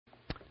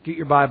Get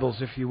your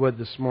Bibles, if you would,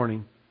 this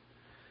morning.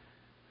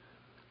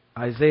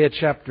 Isaiah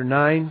chapter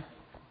 9.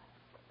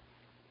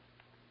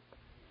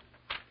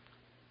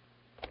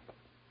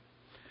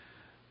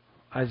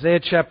 Isaiah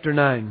chapter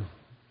 9.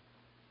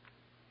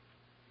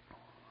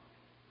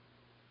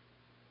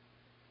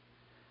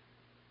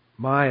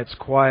 My, it's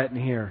quiet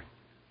in here.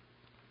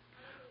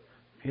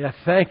 Yeah,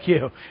 thank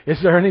you. Is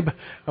there anybody?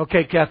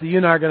 Okay, Kathy, you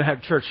and I are going to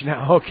have church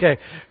now. Okay,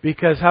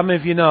 because how many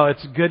of you know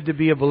it's good to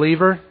be a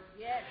believer?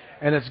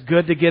 And it's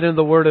good to get into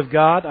the Word of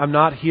God. I'm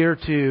not here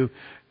to,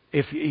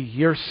 if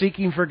you're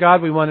seeking for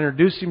God, we want to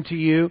introduce Him to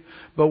you.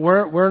 But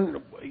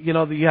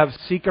you have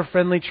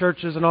seeker-friendly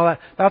churches and all that.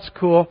 That's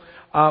cool.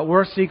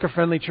 We're a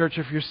seeker-friendly church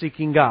if you're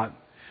seeking God.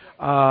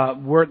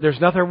 There's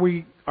nothing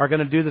we are going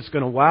to do that's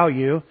going to wow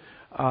you.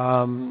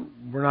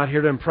 We're not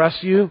here to impress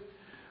you.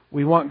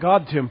 We want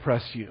God to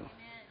impress you.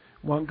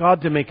 We want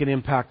God to make an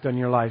impact on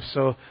your life.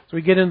 So as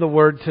we get into the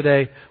Word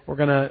today, we're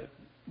going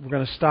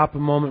to stop a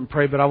moment and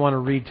pray, but I want to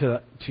read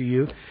to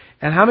you.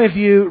 And how many of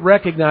you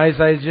recognize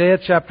Isaiah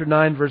chapter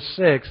 9, verse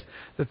 6,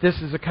 that this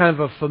is a kind of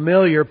a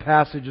familiar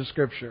passage of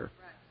Scripture?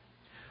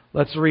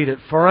 Let's read it.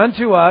 For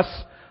unto us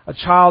a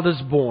child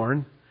is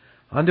born,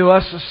 unto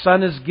us a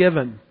son is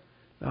given.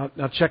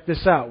 Now check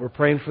this out. We're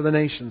praying for the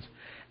nations.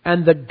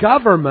 And the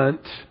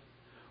government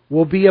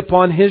will be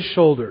upon His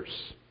shoulders.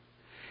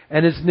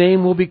 And His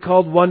name will be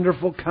called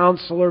Wonderful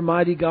Counselor,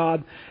 Mighty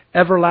God,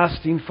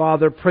 Everlasting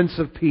Father, Prince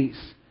of Peace.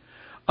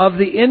 Of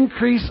the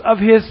increase of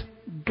His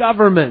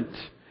government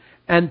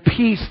and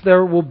peace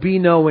there will be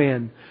no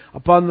end,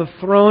 upon the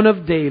throne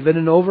of David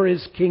and over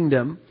His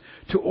kingdom,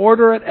 to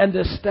order it and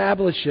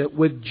establish it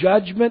with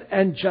judgment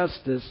and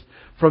justice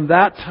from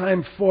that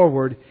time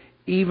forward,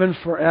 even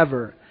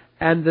forever.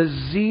 And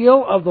the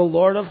zeal of the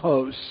Lord of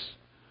hosts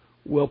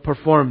will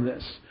perform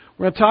this.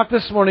 We're going to talk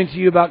this morning to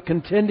you about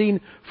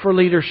contending for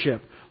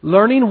leadership,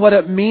 learning what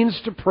it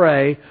means to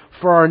pray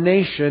for our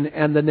nation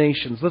and the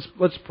nations.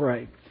 Let's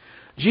pray.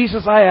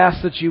 Jesus, I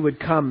ask that you would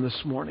come this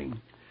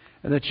morning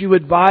and that you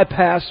would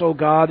bypass, oh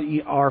God,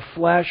 our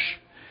flesh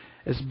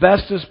as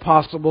best as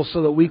possible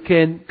so that we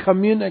can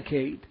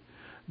communicate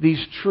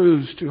these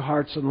truths to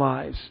hearts and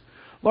lives.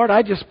 Lord,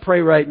 I just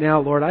pray right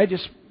now, Lord, I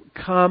just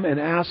come and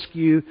ask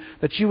you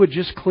that you would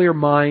just clear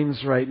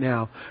minds right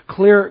now.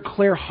 Clear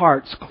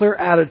hearts, clear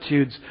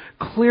attitudes,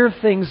 clear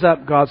things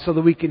up, God, so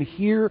that we can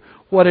hear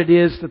what it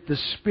is that the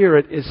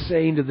Spirit is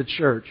saying to the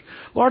church.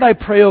 Lord, I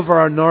pray over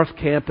our North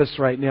Campus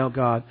right now,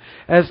 God.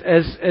 As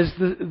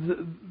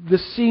the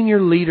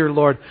senior leader,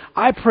 Lord,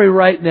 I pray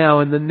right now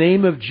in the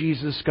name of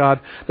Jesus,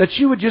 God, that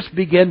you would just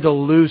begin to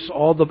loose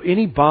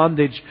any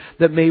bondage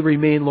that may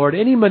remain, Lord.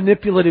 Any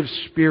manipulative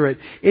spirit.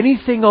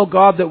 Anything, oh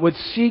God, that would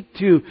seek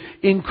to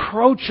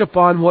encroach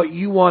upon what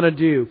you want to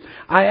do.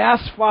 I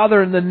ask,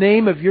 Father, in the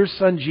name of your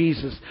Son,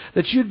 Jesus,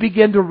 that you'd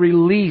begin to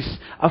release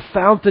a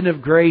fountain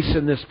of grace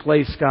in this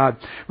place, God.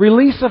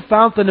 Release a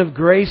fountain of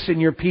grace in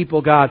your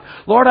people, God.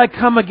 Lord, I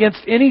come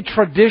against any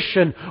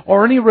tradition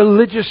or any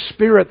religious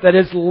spirit that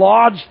has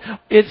lodged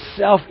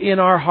itself in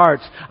our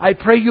hearts. I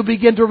pray you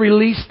begin to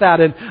release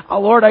that. And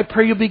Lord, I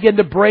pray you begin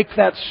to break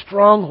that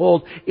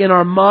stronghold in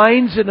our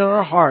minds and in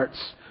our hearts.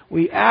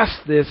 We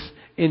ask this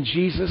in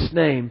Jesus'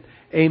 name.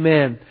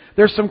 Amen.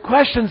 There's some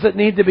questions that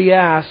need to be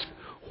asked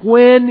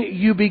when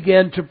you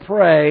begin to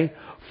pray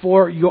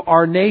for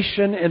our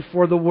nation and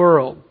for the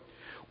world.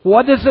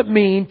 What does it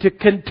mean to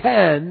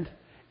contend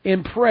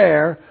in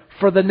prayer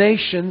for the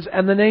nations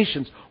and the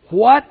nations?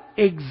 What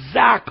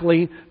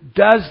exactly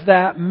does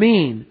that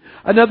mean?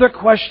 Another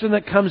question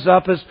that comes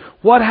up is,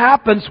 what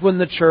happens when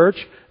the church,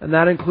 and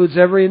that includes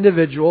every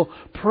individual,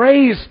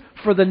 prays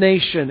for the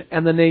nation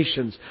and the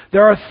nations?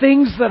 There are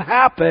things that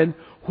happen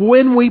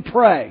when we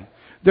pray.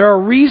 There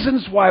are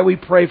reasons why we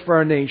pray for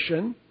our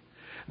nation.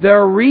 There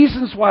are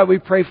reasons why we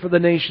pray for the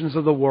nations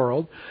of the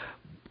world.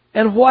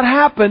 And what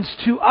happens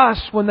to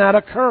us when that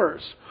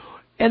occurs?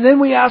 And then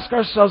we ask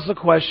ourselves the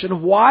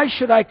question, why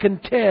should I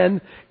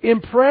contend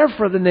in prayer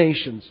for the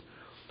nations?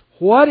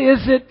 What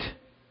is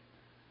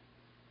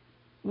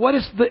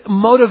the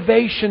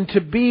motivation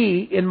to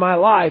be in my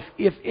life,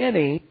 if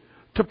any,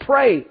 to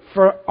pray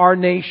for our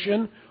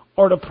nation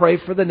or to pray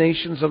for the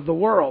nations of the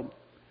world?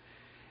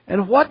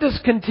 And what does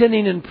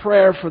contending in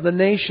prayer for the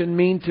nation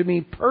mean to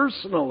me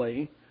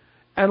personally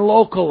and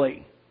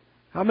locally?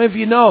 How many of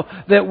you know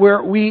that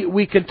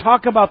we can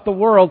talk about the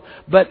world,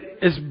 but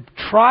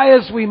try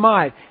as we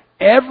might,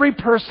 every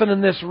person in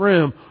this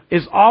room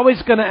is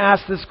always going to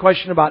ask this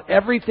question about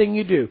everything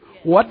you do.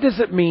 What does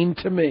it mean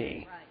to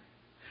me?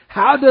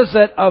 How does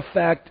it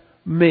affect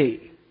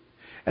me?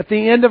 At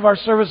the end of our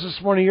service this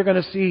morning, you're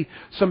going to see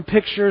some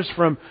pictures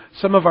from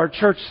some of our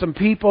church, some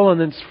people, and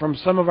then from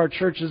some of our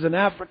churches in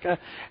Africa.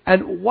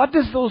 And what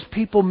does those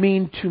people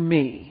mean to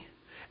me?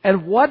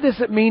 And what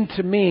does it mean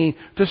to me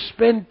to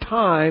spend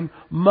time,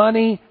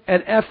 money,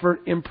 and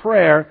effort in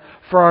prayer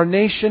for our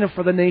nation and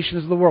for the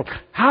nations of the world?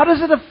 How does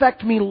it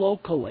affect me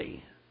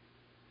locally?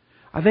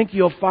 I think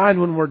you'll find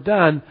when we're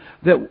done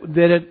that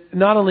it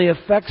not only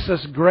affects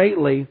us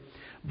greatly,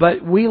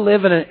 but we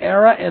live in an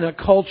era and a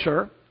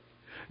culture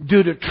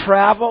due to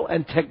travel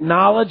and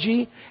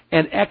technology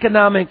and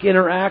economic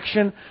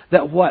interaction,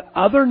 that what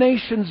other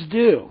nations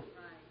do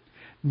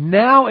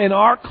now in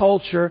our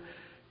culture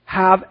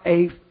have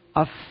a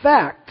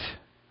effect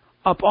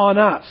upon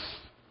us.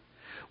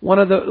 One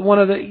of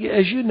the,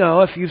 as you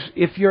know,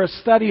 if you're a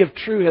study of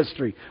true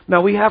history,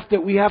 now we have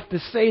to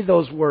say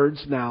those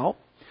words now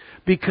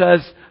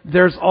because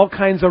there's all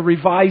kinds of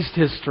revised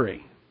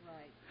history.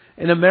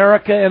 In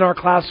America, in our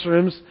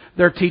classrooms,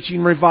 they're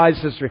teaching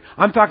revised history.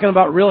 I'm talking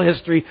about real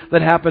history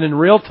that happened in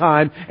real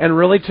time and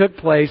really took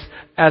place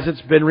as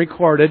it's been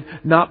recorded,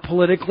 not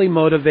politically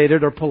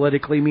motivated or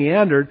politically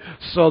meandered,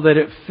 so that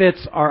it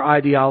fits our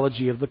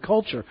ideology of the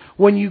culture.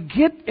 When you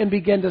get and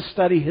begin to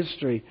study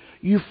history,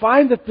 you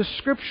find that the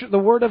Scripture, the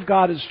Word of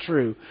God is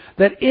true,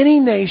 that any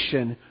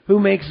nation who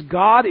makes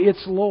God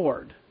its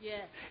Lord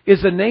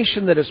is a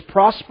nation that is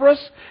prosperous,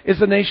 is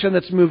a nation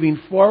that's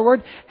moving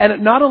forward, and it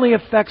not only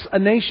affects a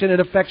nation, it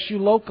affects you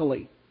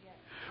locally.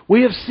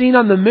 We have seen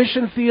on the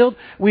mission field,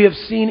 we have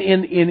seen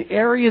in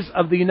areas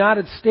of the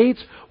United States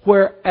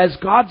where as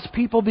God's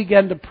people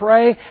begin to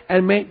pray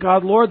and make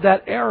God Lord,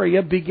 that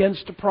area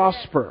begins to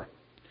prosper.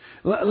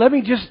 Let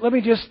me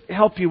just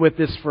help you with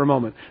this for a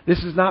moment.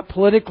 This is not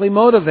politically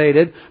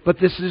motivated, but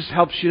this just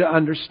helps you to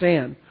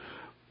understand.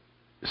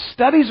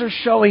 Studies are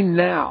showing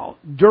now,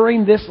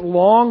 during this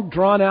long,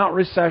 drawn-out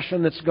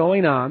recession that's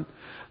going on,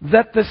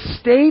 that the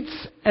states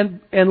and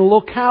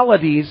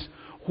localities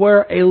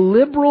where a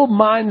liberal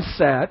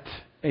mindset,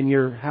 and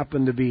you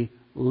happen to be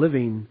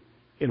living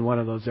in one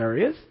of those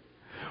areas,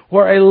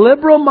 where a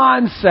liberal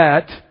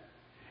mindset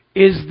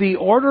is the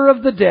order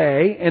of the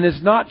day and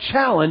is not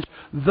challenged,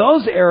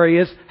 those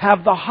areas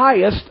have the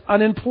highest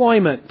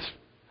unemployment.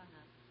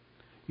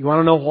 You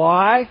want to know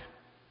why?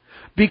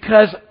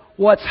 Because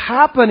what's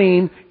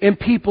happening in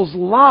people's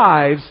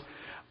lives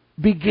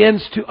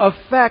begins to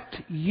affect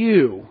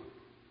you.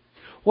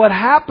 What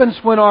happens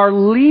when our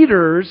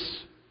leaders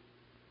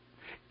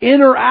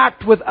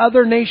interact with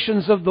other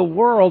nations of the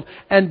world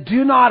and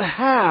do not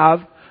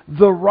have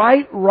the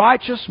right,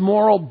 righteous,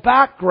 moral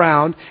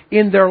background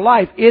in their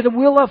life, it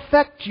will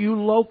affect you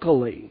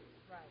locally.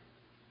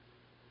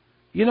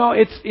 You know,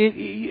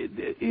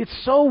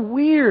 it's so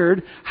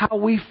weird how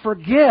we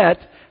forget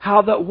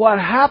how that what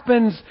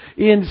happens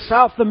in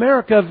South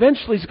America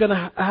eventually is going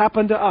to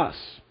happen to us.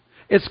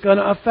 It's going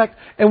to affect,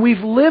 and we've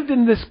lived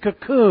in this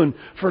cocoon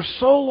for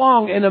so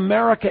long in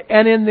America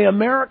and in the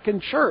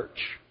American church.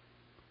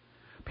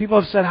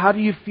 People have said, how do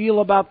you feel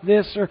about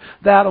this or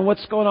that and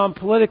what's going on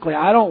politically?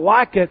 I don't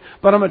like it,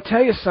 but I'm going to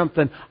tell you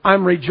something.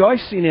 I'm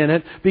rejoicing in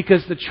it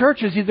because the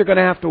church is either going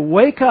to have to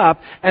wake up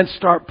and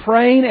start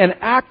praying and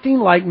acting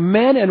like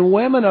men and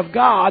women of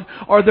God,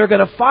 or they're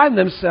going to find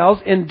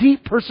themselves in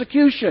deep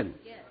persecution.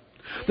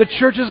 The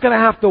church is going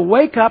to have to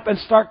wake up and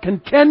start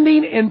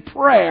contending in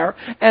prayer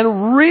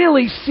and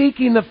really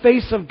seeking the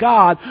face of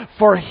God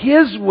for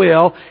His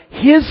will,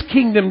 His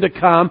kingdom to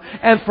come,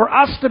 and for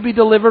us to be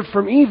delivered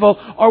from evil,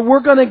 or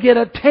we're going to get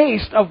a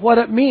taste of what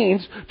it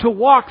means to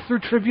walk through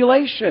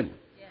tribulation.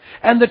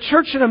 And the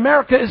church in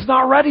America is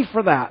not ready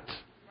for that.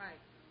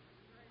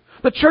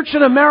 The church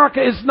in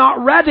America is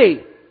not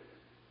ready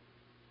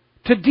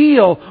to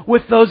deal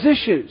with those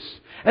issues.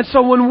 And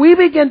so when we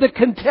begin to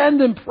contend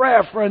in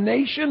prayer for a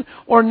nation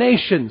or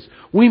nations,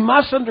 we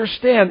must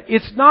understand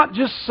it's not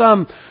just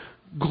some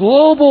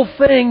global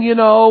thing, you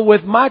know,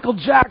 with Michael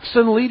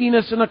Jackson leading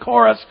us in a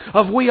chorus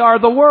of "We Are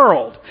the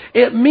World."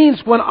 It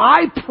means when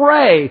I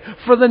pray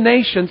for the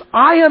nations,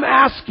 I am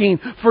asking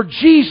for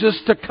Jesus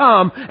to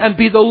come and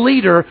be the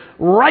leader,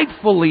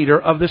 rightful leader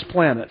of this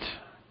planet.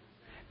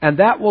 And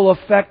that will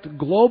affect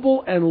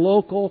global and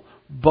local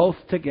both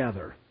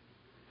together.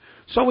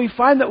 So we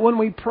find that when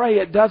we pray,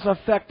 it does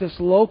affect us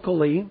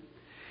locally.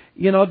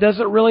 You know, does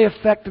it really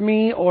affect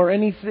me or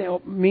anything?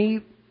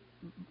 One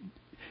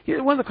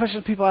of the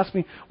questions people ask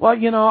me, well,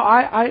 you know,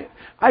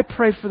 I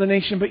pray for the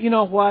nation, but you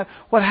know what?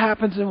 What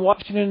happens in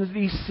Washington,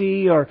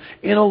 D.C. or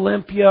in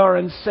Olympia or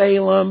in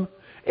Salem,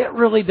 it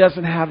really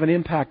doesn't have an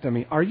impact on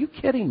me. Are you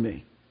kidding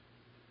me?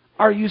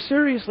 Are you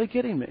seriously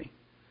kidding me?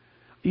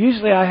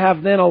 Usually I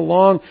have then a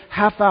long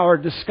half-hour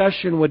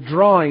discussion with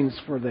drawings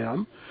for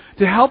them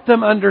to help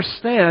them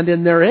understand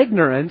in their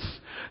ignorance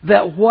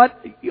that what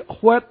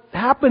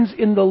happens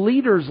in the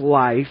leader's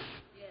life,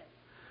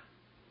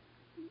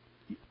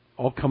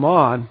 oh come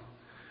on,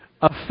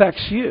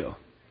 affects you.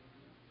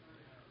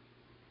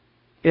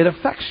 It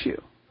affects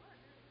you.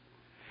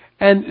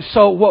 And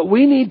so what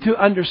we need to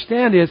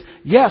understand is,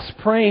 yes,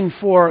 praying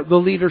for the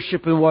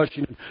leadership in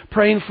Washington,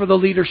 praying for the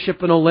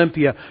leadership in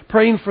Olympia,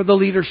 praying for the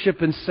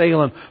leadership in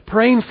Salem,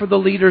 praying for the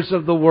leaders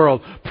of the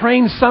world,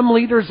 praying some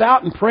leaders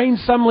out and praying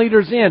some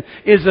leaders in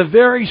is a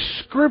very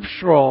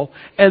scriptural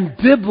and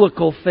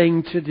biblical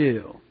thing to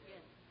do.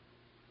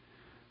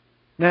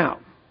 Now,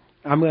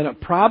 I'm going to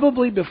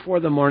probably, before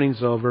the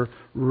morning's over,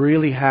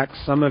 really hack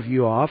some of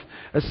you off,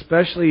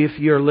 especially if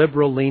you're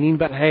liberal leaning,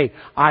 but hey,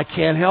 I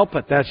can't help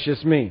it. That's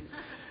just me.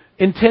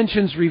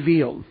 Intentions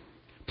revealed.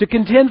 To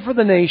contend for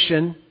the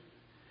nation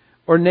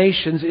or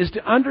nations is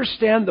to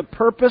understand the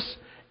purpose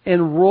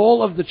and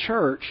role of the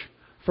church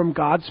from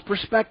God's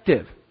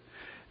perspective.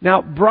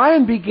 Now,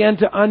 Brian began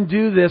to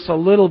undo this a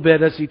little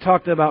bit as he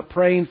talked about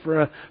praying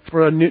for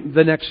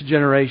the next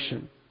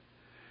generation.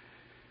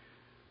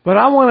 But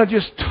I want to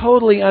just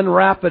totally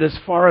unwrap it as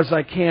far as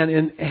I can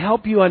and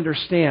help you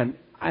understand.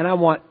 And I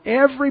want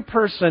every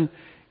person,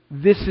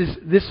 this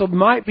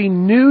might be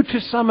new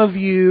to some of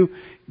you,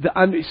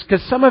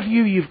 because some of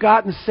you, you've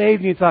gotten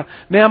saved and you thought,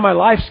 man, my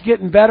life's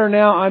getting better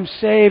now. I'm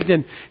saved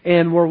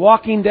and we're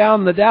walking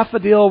down the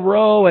daffodil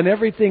row and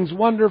everything's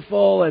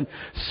wonderful and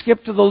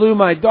skip to the loo,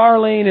 my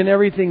darling, and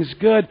everything's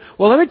good.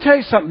 Well, let me tell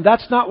you something.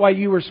 That's not what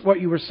you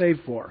were saved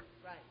for.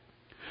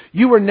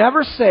 You were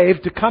never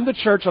saved to come to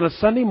church on a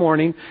Sunday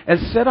morning and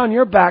sit on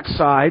your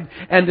backside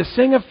and to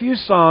sing a few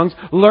songs,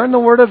 learn the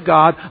Word of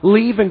God,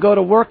 leave and go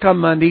to work on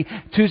Monday,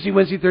 Tuesday,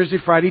 Wednesday, Thursday,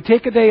 Friday,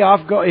 take a day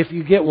off, go if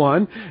you get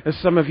one, as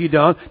some of you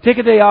don't, take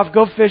a day off,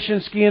 go fishing,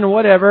 skiing,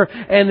 whatever,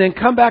 and then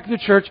come back to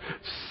church,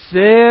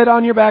 sit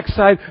on your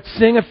backside,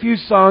 sing a few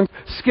songs,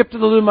 skip to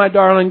the loo, my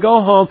darling,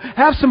 go home,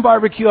 have some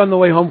barbecue on the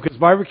way home, because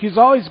barbecue's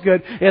always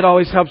good. It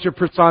always helps your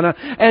persona.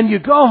 And you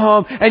go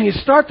home and you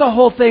start the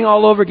whole thing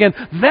all over again.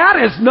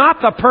 That is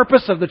not the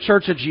purpose of the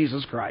Church of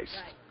Jesus Christ.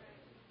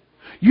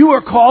 You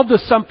are called to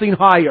something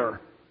higher.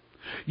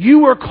 You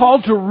were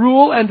called to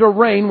rule and to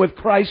reign with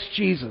Christ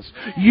Jesus.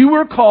 You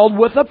were called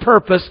with a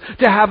purpose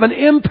to have an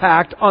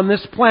impact on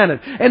this planet.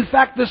 In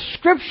fact, the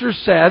Scripture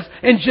says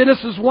in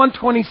Genesis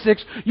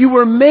 1:26, you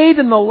were made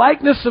in the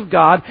likeness of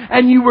God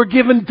and you were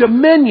given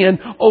dominion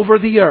over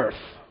the earth.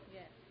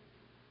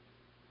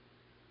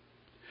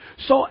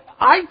 So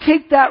I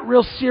take that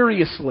real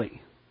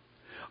seriously.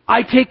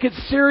 I take it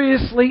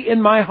seriously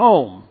in my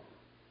home.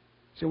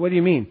 So what do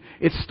you mean?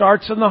 It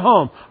starts in the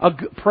home.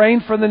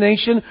 Praying for the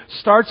nation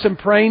starts in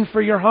praying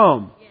for your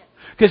home.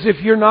 Because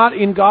if you're not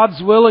in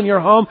God's will in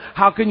your home,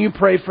 how can you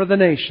pray for the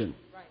nation?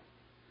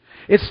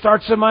 It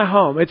starts in my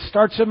home. It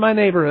starts in my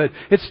neighborhood.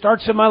 It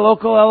starts in my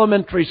local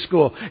elementary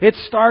school. It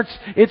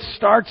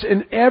starts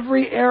in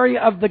every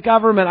area of the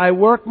government. I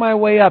work my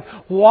way up.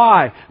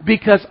 Why?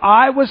 Because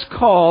I was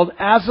called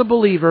as a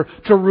believer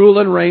to rule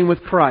and reign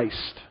with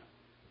Christ.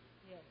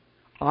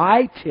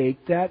 I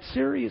take that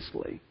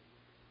seriously.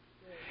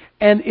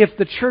 And if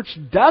the church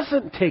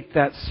doesn't take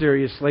that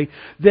seriously,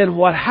 then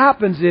what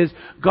happens is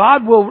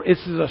this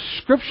is a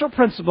scriptural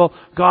principle,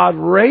 God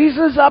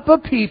raises up a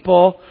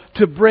people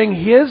to bring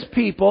His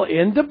people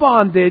into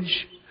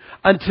bondage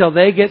until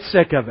they get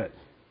sick of it.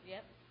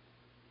 Yep.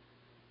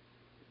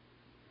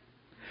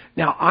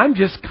 Now, I'm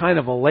just kind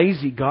of a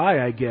lazy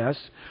guy, I guess,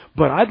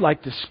 but I'd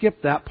like to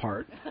skip that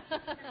part.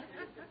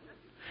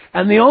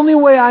 And the only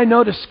way I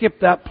know to skip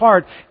that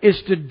part is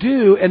to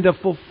do and to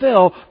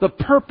fulfill the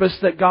purpose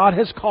that God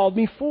has called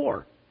me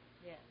for.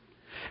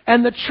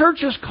 And the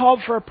church is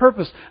called for a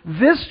purpose.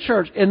 This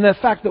church, in the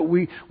fact that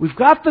we've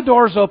got the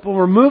doors open,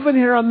 we're moving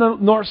here on the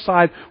north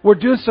side, we're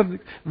doing something.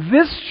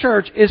 This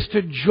church is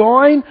to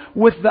join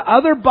with the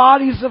other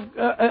bodies of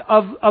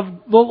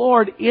the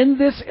Lord in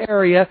this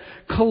area.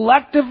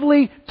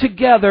 Collectively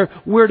together,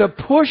 we're to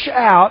push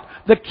out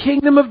the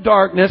kingdom of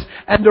darkness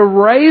and to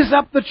raise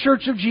up the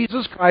Church of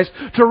Jesus Christ,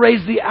 to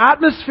raise the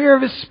atmosphere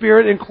of His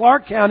Spirit in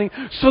Clark County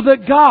so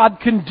that God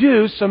can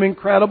do some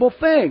incredible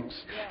things.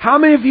 How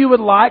many of you would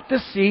like to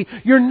see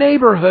your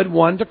neighborhood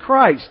won to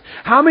Christ?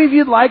 How many of you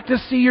would like to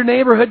see your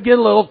neighborhood get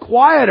a little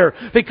quieter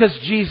because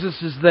Jesus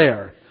is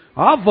there?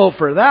 I'll vote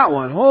for that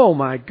one. Oh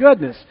my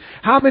goodness.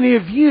 How many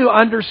of you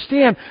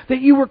understand that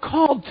you were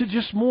called to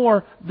just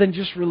more than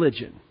just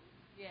religion?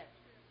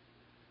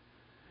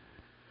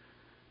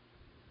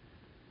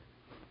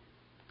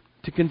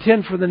 To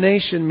contend for the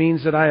nation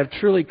means that I have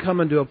truly come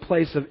into a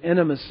place of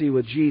intimacy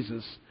with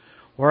Jesus,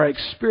 where I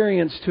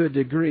experience to a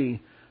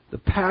degree the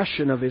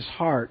passion of His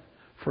heart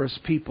for His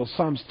people.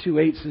 Psalms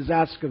 2:8 says,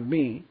 ask of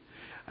me,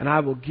 and I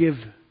will give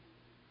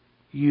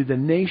you the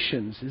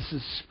nations. This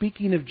is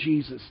speaking of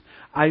Jesus.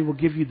 I will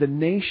give you the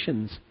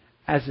nations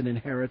as an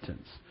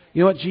inheritance.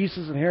 You know what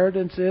Jesus'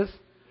 inheritance is?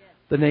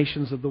 The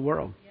nations of the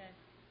world.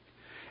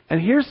 And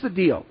here's the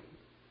deal.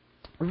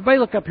 Everybody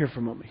look up here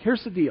for a moment.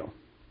 Here's the deal.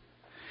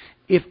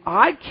 If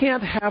I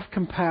can't have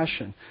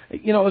compassion,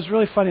 it was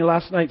really funny.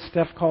 Last night,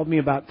 Steph called me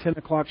about 10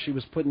 o'clock. She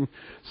was putting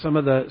some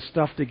of the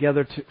stuff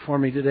together for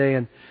me today,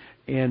 and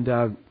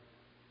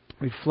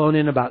we'd flown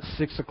in about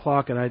 6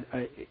 o'clock, and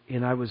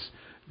I was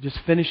just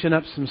finishing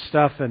up some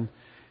stuff and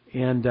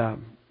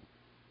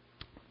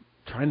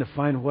trying to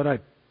find what I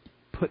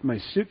put in my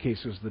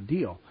suitcase was the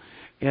deal.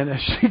 And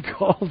she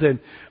called, and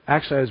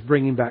actually I was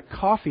bringing back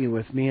coffee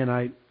with me,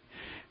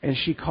 and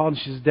she called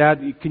and she says,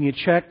 Dad, can you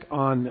check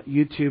on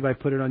YouTube? I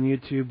put it on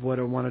YouTube what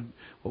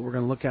we're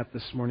going to look at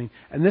this morning.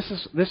 And this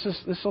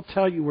will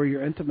tell you where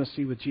your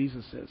intimacy with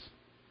Jesus is.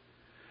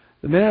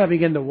 The minute I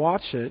began to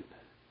watch it,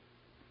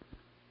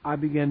 I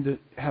began to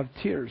have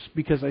tears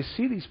because I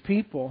see these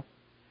people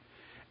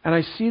and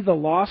I see the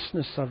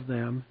lostness of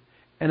them,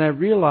 and I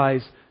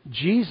realize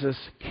Jesus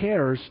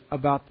cares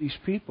about these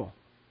people.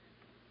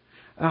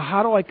 Now,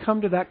 how do I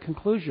come to that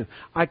conclusion?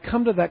 I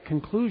come to that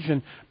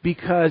conclusion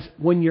because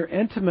when you're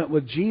intimate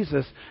with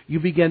Jesus,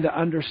 you begin to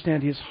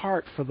understand His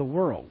heart for the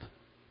world.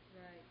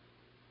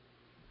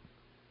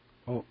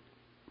 Right. Oh,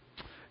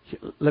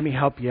 let me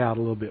help you out a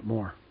little bit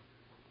more.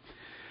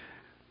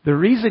 The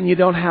reason you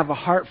don't have a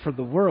heart for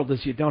the world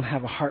is you don't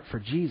have a heart for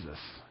Jesus.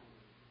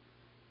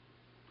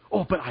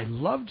 Oh, but I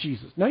love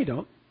Jesus. No, you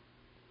don't.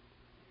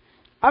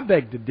 I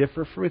beg to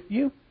differ with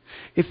you.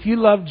 If you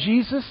love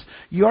Jesus,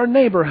 your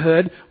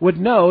neighborhood would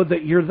know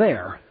that you're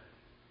there.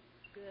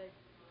 Good.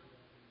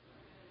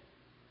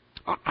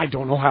 I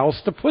don't know how else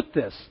to put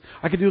this.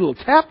 I could do a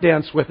little tap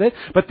dance with it,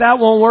 but that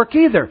won't work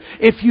either.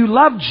 If you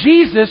love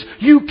Jesus,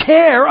 you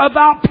care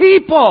about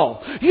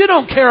people. You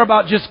don't care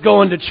about just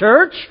going to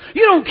church.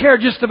 You don't care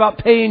just about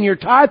paying your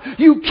tithe.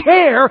 You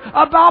care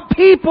about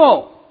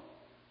people.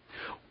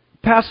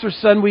 Pastor's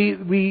son,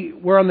 we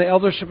were on the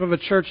eldership of a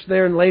church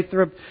there in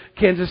Lathrop,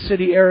 Kansas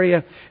City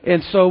area.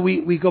 And so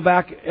we go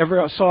back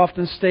every so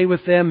often, stay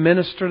with them,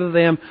 minister to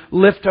them,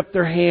 lift up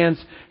their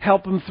hands,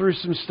 help them through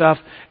some stuff.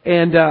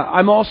 And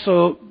I'm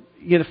also,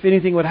 if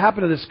anything would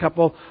happen to this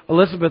couple,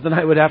 Elizabeth and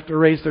I would have to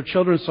raise their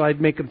children, so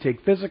I'd make them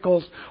take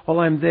physicals while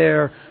I'm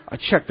there. I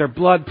check their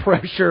blood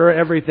pressure,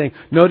 everything.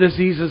 No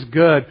disease is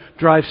good.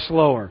 Drive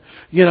slower.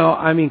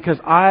 Because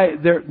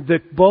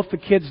both the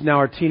kids now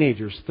are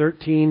teenagers,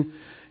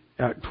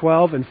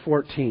 12 and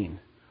 14.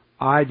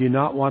 I do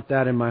not want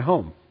that in my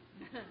home.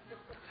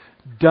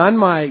 Done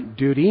my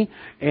duty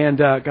and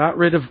got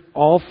rid of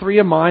all three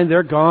of mine.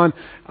 They're gone.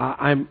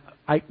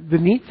 The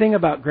neat thing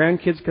about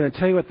grandkids, can I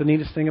tell you what the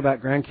neatest thing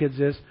about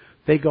grandkids is?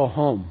 They go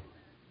home.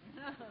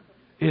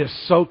 It is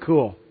so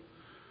cool.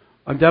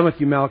 I'm done with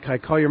you, Malachi.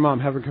 Call your mom.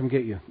 Have her come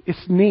get you.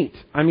 It's neat.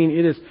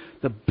 It is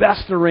the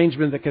best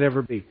arrangement that could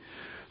ever be.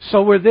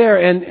 So we're there,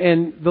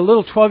 and the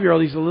little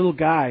 12-year-old, he's a little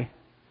guy.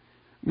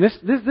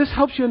 This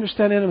helps you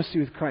understand intimacy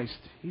with Christ.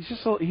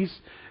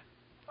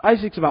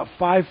 Isaac's about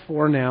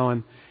 5'4" now,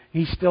 and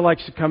he still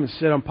likes to come and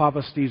sit on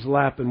Papa Steve's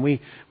lap, and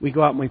we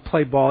go out and we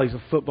play ball. He's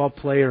a football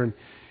player,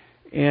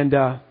 and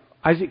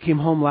Isaac came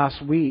home last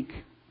week,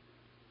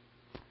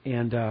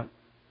 and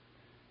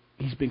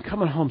he's been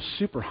coming home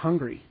super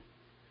hungry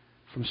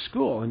from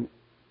school, and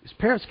his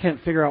parents can't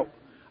figure out,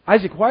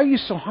 Isaac, why are you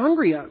so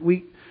hungry?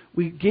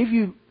 We gave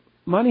you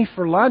money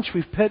for lunch.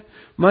 We've put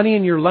money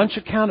in your lunch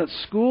account at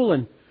school,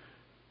 and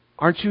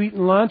aren't you eating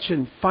lunch?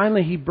 And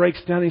finally he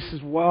breaks down and he says,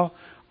 well,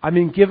 I've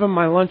been giving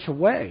my lunch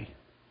away.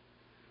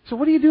 So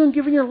what are you doing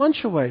giving your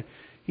lunch away?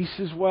 He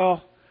says,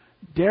 well,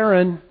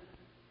 Darren,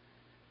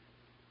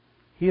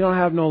 he don't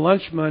have no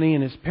lunch money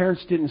and his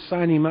parents didn't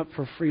sign him up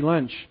for free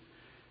lunch.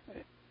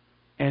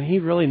 And he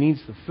really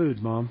needs the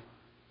food, Mom.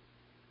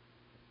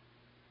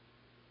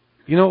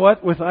 You know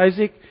what? With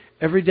Isaac,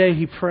 every day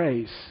he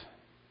prays.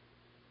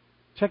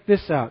 Check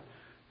this out.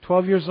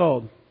 12 years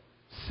old,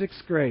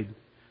 6th grade,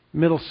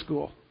 middle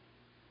school.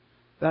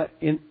 That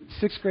in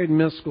 6th grade and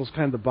middle school is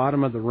kind of the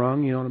bottom of the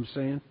rung, you know what I'm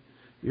saying?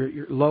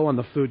 You're low on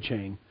the food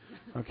chain,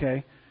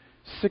 okay?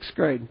 6th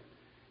grade.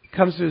 He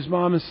comes to his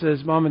mom and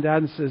says, Mom and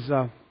Dad, and says,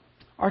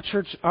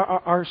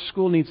 our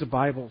school needs a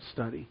Bible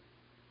study.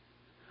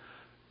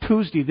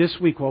 Tuesday this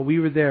week while we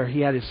were there, he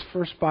had his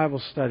first Bible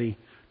study.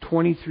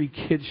 23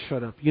 kids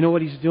showed up. You know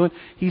what he's doing?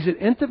 He's in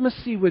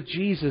intimacy with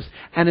Jesus,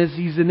 and as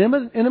he's in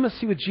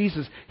intimacy with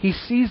Jesus, he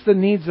sees the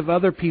needs of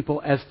other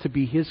people as to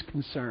be his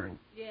concern.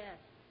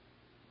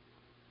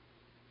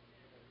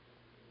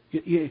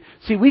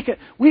 See, we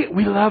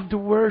love to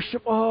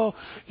worship. Oh,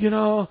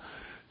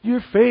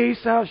 your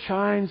face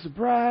outshines the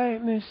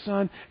brightness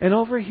sun. And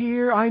over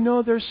here, I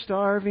know they're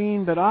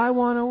starving, but I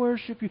want to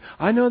worship you.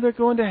 I know they're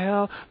going to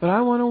hell, but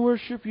I want to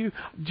worship you.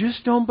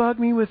 Just don't bug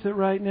me with it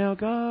right now,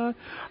 God.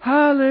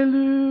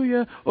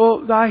 Hallelujah.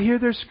 Oh, I hear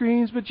their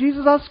screams, but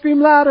Jesus, I'll scream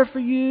louder for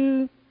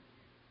you.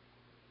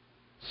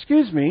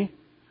 Excuse me.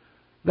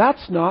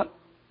 That's not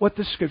what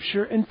the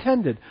Scripture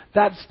intended.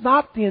 That's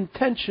not the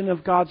intention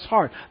of God's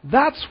heart.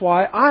 That's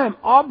why I am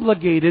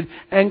obligated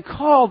and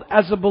called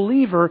as a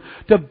believer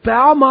to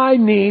bow my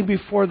knee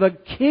before the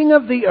King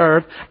of the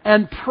earth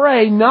and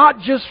pray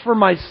not just for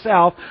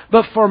myself,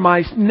 but for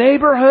my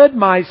neighborhood,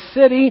 my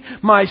city,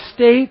 my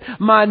state,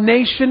 my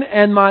nation,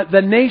 and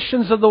the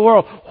nations of the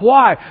world.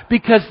 Why?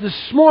 Because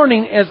this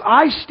morning, as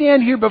I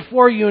stand here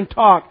before you and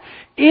talk,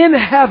 in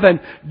heaven,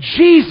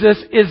 Jesus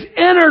is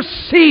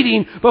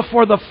interceding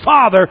before the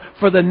Father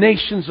for the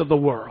nations of the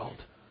world.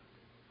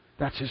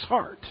 That's His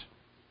heart.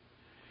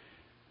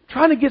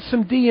 Trying to get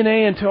some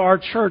DNA into our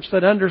church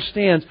that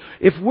understands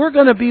if we're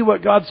going to be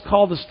what God's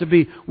called us to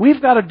be,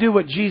 we've got to do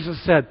what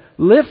Jesus said.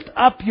 Lift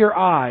up your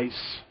eyes.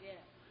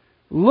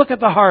 Look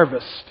at the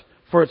harvest,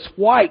 for it's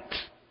white.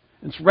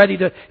 It's ready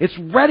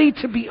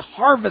to be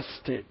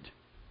harvested.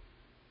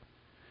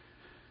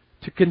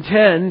 To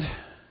contend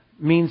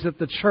means that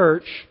the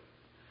church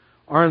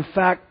are in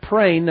fact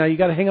praying, now you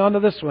got to hang on to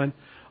this one,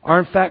 are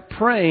in fact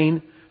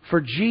praying for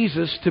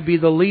Jesus to be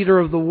the leader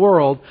of the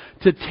world,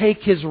 to take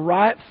His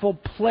rightful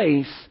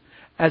place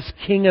as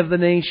King of the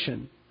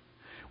nation.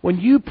 When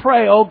you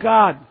pray, oh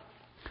God,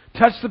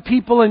 touch the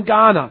people in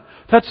Ghana,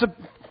 touch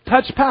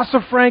touch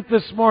Pastor Frank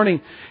this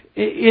morning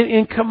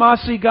in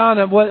Kumasi,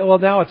 Ghana. Well,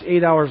 now it's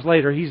 8 hours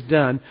later. He's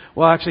done.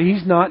 Well, actually,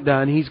 he's not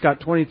done. He's got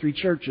 23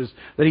 churches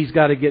that he's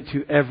got to get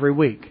to every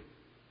week.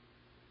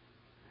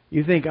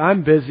 You think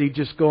I'm busy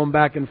just going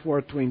back and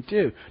forth between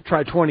two.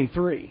 Try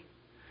 23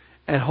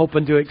 and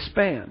hoping to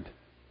expand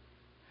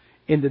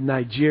into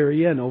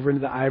Nigeria and over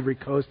into the Ivory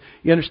Coast.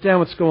 You understand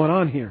what's going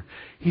on here?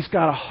 He's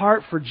got a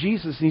heart for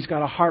Jesus, and he's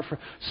got a heart for...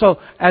 So,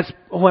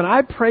 when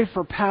I pray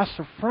for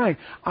Pastor Frank,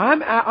 I'm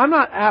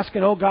not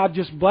asking, oh God,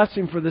 just bless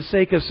him for the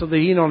sake of so that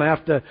he don't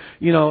have to,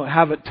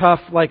 have it tough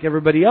like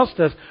everybody else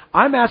does.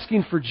 I'm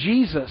asking for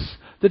Jesus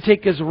to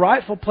take his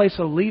rightful place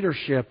of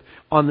leadership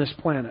on this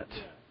planet.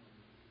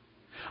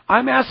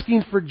 I'm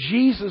asking for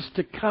Jesus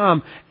to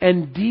come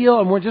and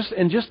deal, and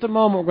in just a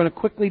moment, we're going to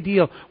quickly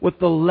deal with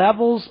the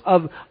levels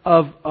of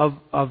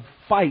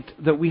fight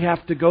that we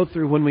have to go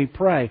through when we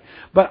pray.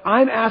 But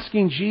I'm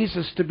asking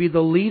Jesus to be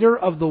the leader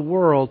of the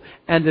world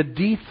and to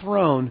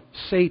dethrone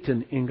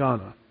Satan in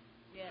Ghana.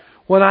 Yeah.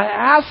 When I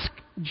ask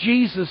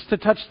Jesus to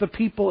touch the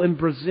people in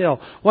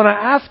Brazil, when I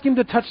ask Him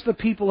to touch the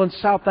people in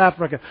South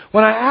Africa,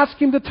 when I ask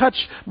Him to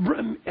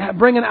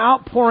bring an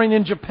outpouring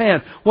in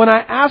Japan, when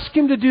I ask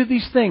Him to do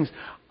these things,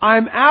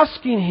 I'm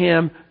asking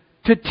Him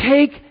to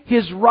take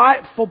His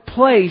rightful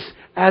place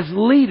as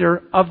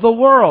leader of the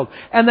world.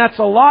 And that's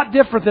a lot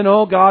different than,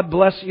 oh God,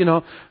 bless,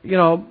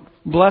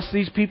 bless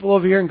these people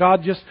over here and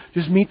God just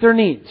meet their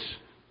needs.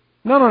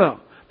 No.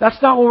 That's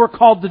not what we're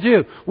called to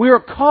do. We are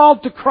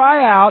called to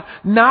cry out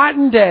night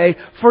and day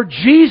for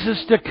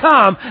Jesus to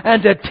come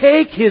and to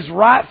take His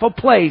rightful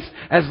place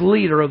as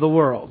leader of the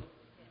world.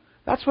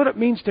 That's what it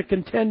means to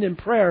contend in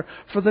prayer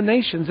for the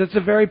nations. It's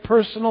a very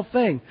personal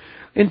thing.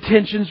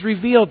 Intentions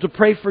revealed. To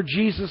pray for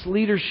Jesus'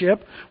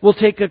 leadership will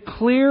take a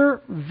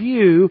clear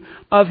view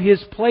of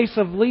His place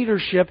of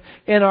leadership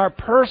in our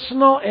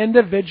personal,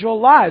 individual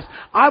lives.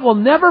 I will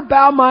never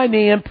bow my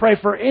knee and pray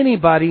for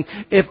anybody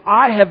if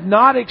I have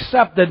not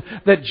accepted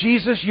that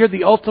Jesus, you're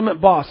the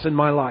ultimate boss in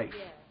my life.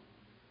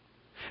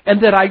 Yeah.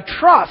 And that I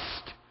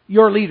trust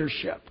your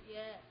leadership.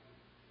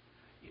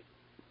 Yeah.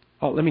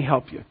 Oh, let me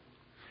help you.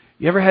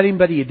 You ever had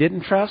anybody you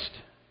didn't trust?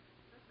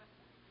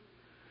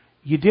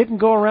 You didn't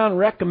go around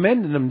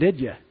recommending them, did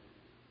you?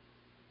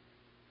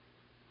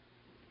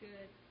 Good.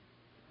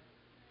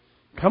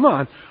 Come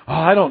on. Oh,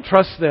 I don't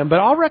trust them, but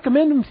I'll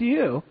recommend them to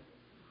you.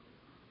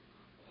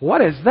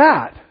 What is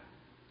that?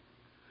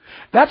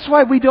 That's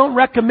why we don't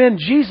recommend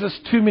Jesus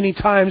too many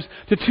times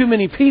to too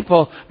many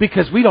people,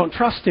 because we don't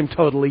trust Him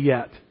totally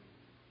yet.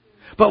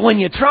 But when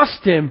you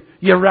trust Him,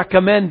 you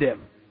recommend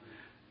Him.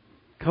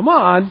 Come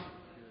on.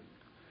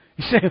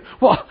 You say,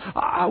 well,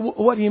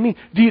 what do you mean?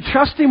 Do you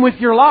trust Him with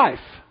your life?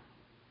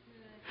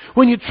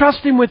 When you trust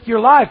Him with your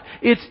life,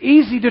 it's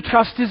easy to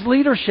trust His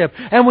leadership.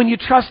 And when you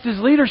trust His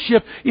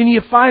leadership and you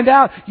find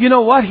out, you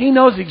know what? He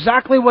knows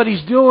exactly what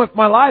He's doing with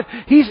my life.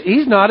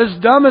 He's not as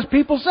dumb as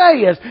people say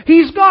He is.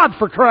 He's God,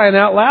 for crying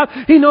out loud.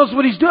 He knows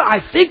what He's doing.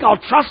 I think I'll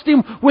trust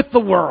Him with the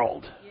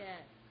world. Yeah.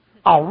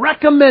 I'll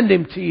recommend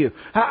Him to you.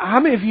 How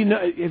many of you know,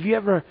 have you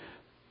ever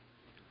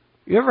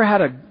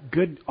had a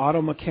good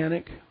auto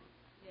mechanic?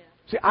 Yeah.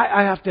 See,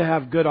 I have to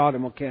have good auto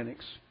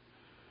mechanics.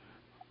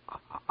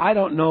 I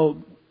don't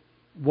know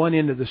one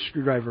end of the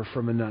screwdriver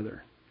from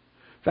another.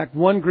 In fact,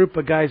 one group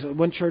of guys at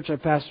one church I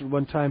pastored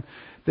one time,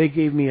 they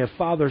gave me a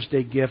Father's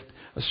Day gift,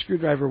 a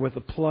screwdriver with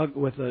a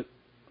plug-in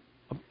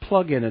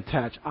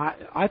attached.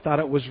 I thought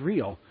it was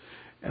real,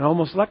 and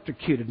almost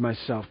electrocuted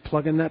myself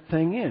plugging that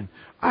thing in.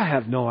 I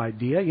have no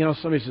idea.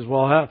 Somebody says,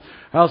 "Well,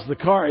 how's the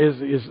car?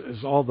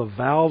 Is all the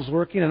valves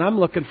working?" And I'm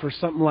looking for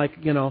something like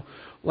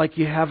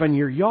you have in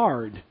your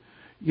yard.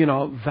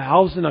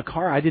 Valves in a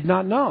car. I did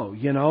not know.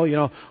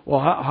 Well,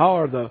 how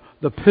are the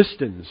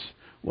Pistons?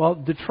 Well,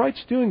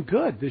 Detroit's doing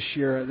good this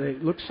year.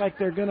 It looks like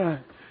they're going to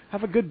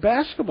have a good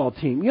basketball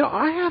team.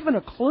 I haven't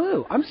a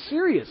clue. I'm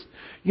serious.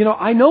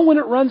 I know when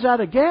it runs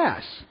out of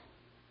gas.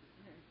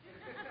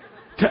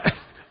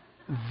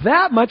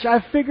 That much I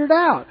figured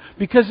out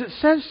because it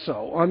says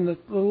so on the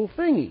little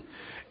thingy.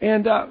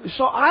 And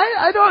so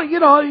I don't, he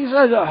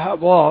says,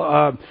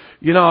 how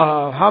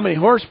many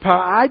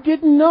horsepower? I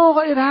didn't know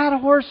it had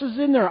horses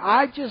in there.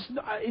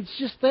 It's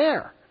just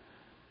there.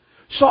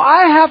 So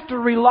I have to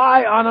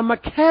rely on a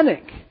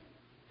mechanic.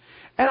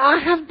 And I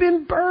have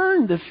been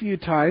burned a few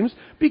times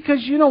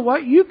because you know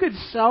what? You could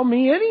sell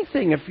me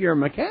anything if you're a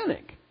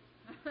mechanic.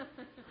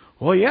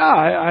 Well,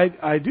 yeah,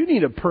 I do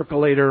need a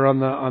percolator on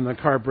the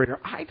carburetor.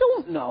 I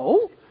don't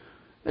know.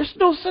 There's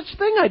no such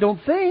thing, I don't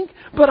think.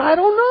 But I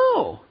don't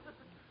know.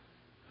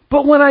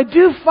 But when I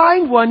do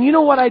find one, you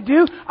know what I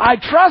do? I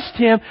trust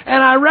him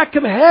and I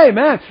recommend, hey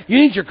man, you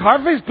need your car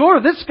fixed? Go to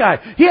this guy.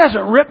 He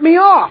hasn't ripped me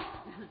off.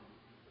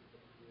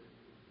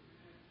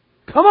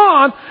 Come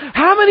on.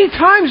 How many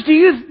times do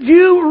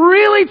you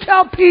really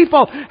tell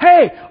people,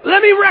 hey,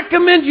 let me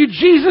recommend you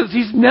Jesus?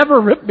 He's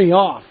never ripped me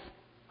off.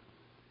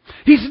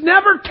 He's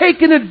never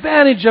taken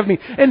advantage of me.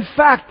 In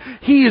fact,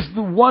 He is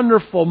the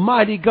wonderful,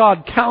 mighty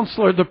God,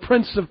 Counselor, the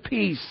Prince of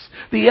Peace,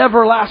 the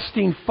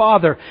everlasting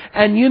Father.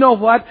 And you know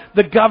what?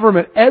 The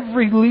government,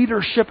 every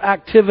leadership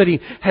activity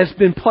has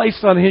been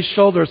placed on His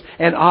shoulders,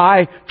 and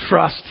I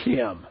trust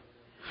Him.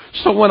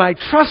 So when I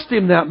trust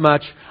Him that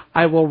much,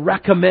 I will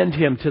recommend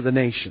Him to the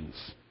nations.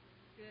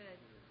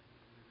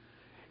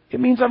 It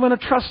means I'm going to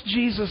trust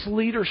Jesus'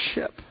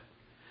 leadership.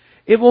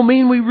 It will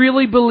mean we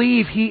really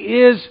believe He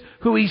is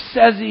who He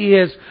says He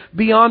is,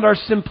 beyond our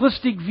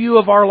simplistic view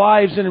of our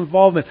lives and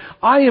involvement.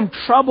 I am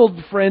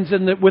troubled, friends,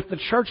 with the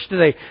church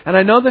today. And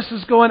I know this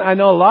is I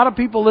know a lot of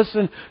people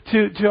listen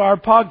to our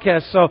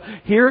podcast, so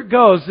here it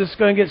goes. This is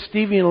going to get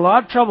Stevie in a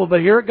lot of trouble, but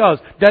here it goes.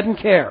 Doesn't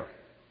care.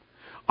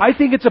 I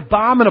think it's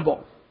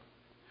abominable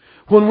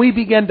when we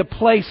begin to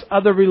place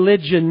other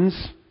religions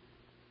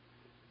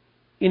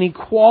in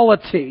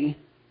equality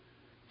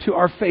to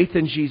our faith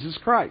in Jesus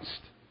Christ.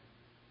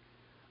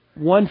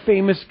 One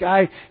famous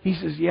guy, he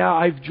says, yeah,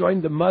 I've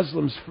joined the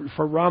Muslims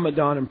for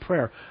Ramadan and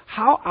prayer.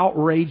 How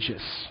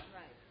outrageous.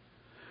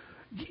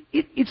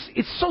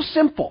 It's so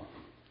simple.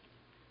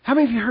 How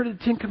many of you heard of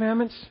the Ten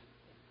Commandments?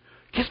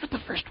 Guess what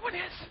the first one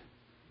is?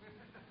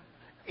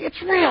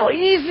 It's real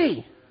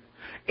easy.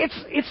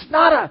 It's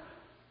not a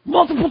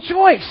multiple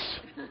choice.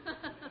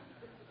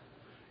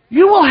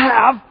 You will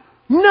have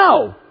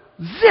no,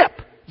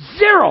 zip,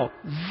 zero,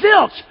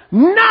 zilch,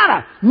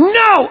 nada,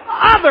 no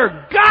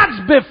other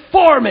gods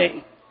before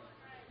me.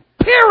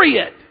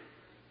 Period.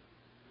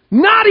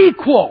 Not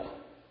equal.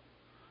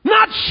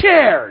 Not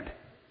shared.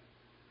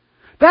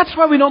 That's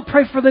why we don't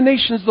pray for the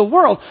nations of the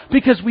world,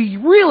 because we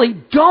really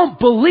don't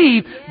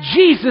believe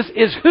Jesus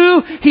is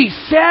who He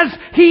says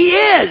He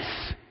is.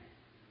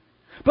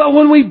 But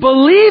when we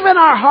believe in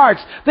our hearts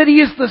that He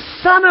is the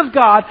Son of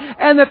God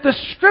and that the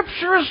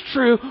Scripture is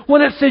true,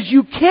 when it says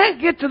you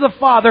can't get to the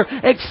Father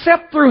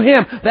except through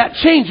Him, that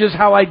changes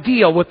how I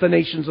deal with the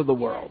nations of the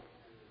world.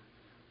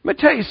 Let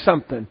me tell you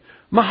something.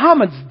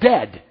 Muhammad's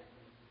dead.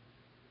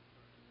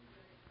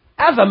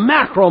 As a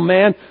mackerel,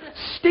 man,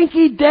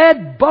 stinky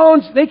dead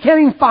bones, they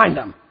can't even find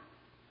him.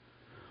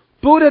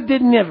 Buddha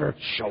didn't ever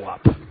show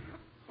up.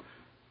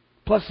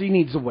 Plus he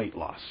needs a weight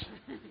loss.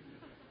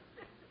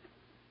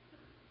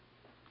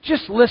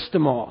 Just list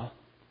them all.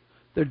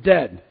 They're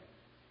dead.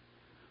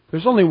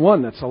 There's only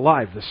one that's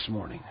alive this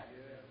morning.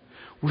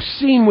 We're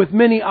seen with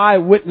many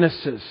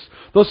eyewitnesses.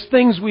 Those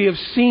things we have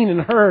seen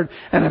and heard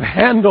and have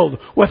handled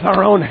with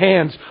our own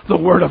hands, the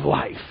Word of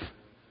life.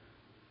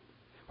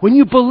 When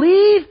you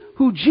believe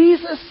who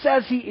Jesus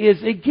says He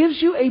is, it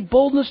gives you a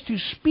boldness to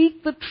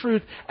speak the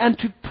truth and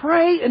to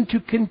pray and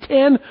to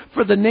contend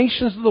for the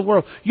nations of the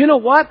world. You know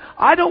what?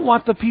 I don't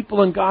want the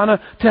people in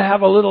Ghana to have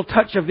a little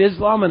touch of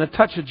Islam and a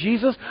touch of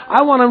Jesus.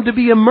 I want them to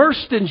be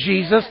immersed in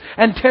Jesus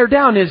and tear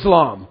down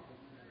Islam.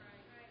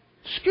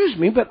 Excuse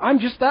me, but I'm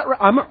just that.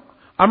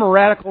 I'm a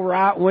radical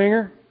right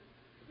winger.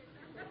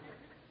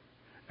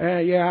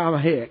 Yeah, I'm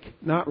a hick.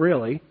 Not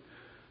really.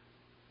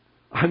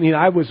 I mean,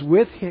 I was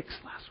with Hicks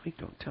last week.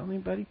 Don't tell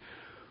anybody.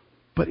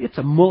 But it's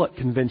a mullet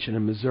convention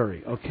in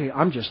Missouri. Okay,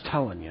 I'm just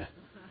telling you.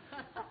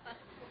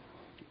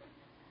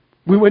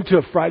 We went to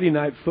a Friday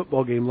night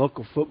football game,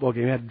 local football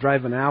game. We had to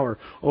drive an hour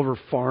over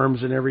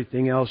farms and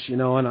everything else, you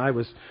know. And I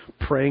was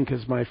praying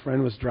because my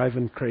friend was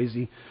driving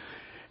crazy.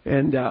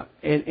 And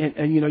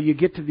you know, you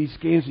get to these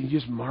games and you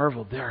just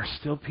marvel. There are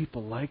still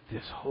people like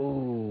this.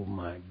 Oh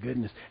my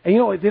goodness! And you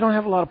know, they don't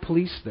have a lot of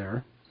police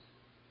there.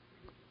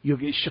 You'll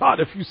get shot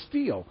if you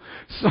steal.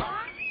 So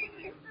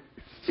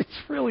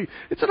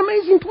it's an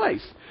amazing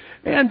place.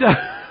 And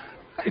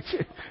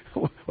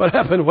what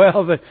happened?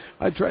 Well,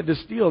 I tried to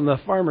steal and the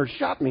farmer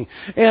shot me.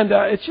 And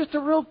it's just a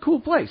real cool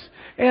place.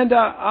 And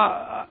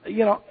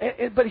you know,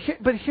 but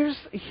here's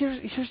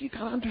you got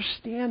to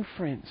understand,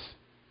 friends.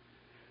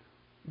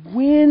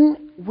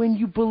 When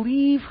you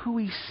believe who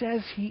He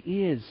says He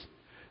is,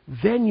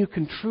 then you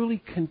can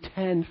truly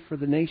contend for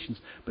the nations.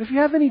 But if you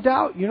have any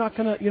doubt, you're not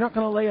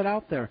gonna lay it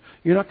out there.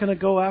 You're not gonna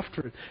go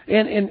after it.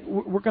 And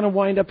we're gonna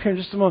wind up here in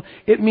just a moment.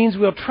 It means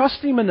we'll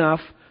trust Him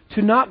enough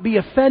to not be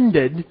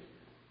offended.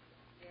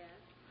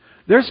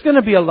 There's going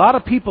to be a lot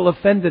of people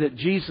offended at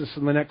Jesus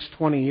in the next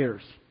 20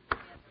 years.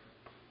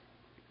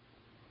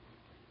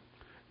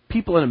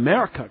 People in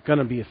America are going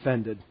to be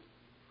offended.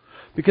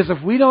 Because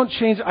if we don't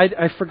change,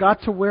 I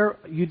forgot to wear,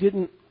 you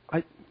didn't,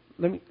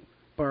 let me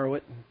borrow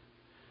it.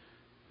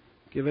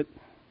 Give it.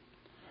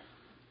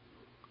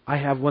 I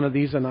have one of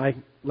these and I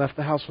left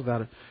the house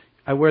without it.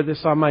 I wear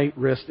this on my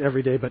wrist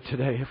every day, but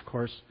today, of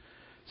course.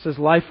 It says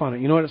life on it.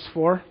 You know what it's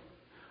for?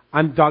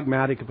 I'm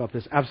dogmatic about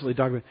this, absolutely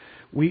dogmatic.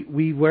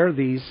 We wear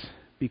these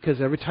because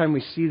every time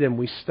we see them,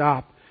 we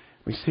stop.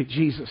 We say,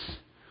 Jesus,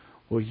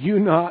 will you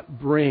not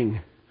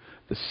bring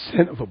the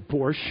sin of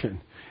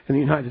abortion in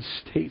the United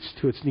States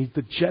to its knees,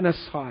 the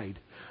genocide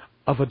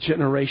of a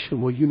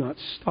generation? Will you not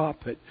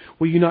stop it?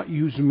 Will you not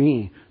use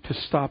me to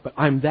stop it?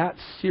 I'm that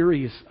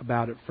serious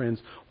about it, friends.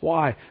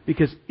 Why?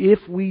 Because if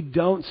we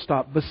don't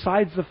stop,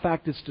 besides the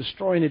fact it's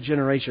destroying a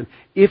generation,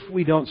 if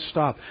we don't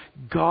stop,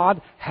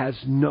 God has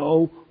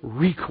no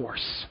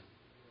recourse.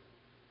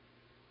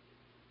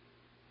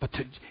 But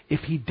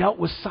if He dealt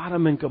with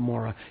Sodom and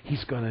Gomorrah,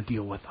 He's going to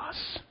deal with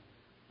us.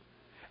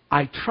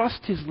 I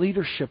trust His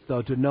leadership,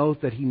 though, to know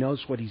that He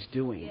knows what He's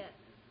doing. Yes.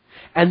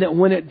 And that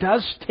when it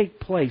does take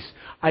place,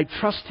 I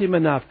trust Him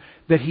enough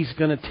that He's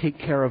going to take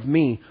care of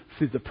me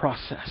through the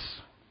process.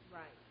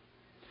 Right.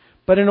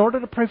 But in order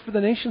to pray for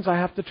the nations, I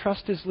have to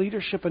trust His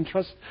leadership and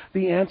trust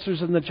the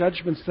answers and the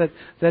judgments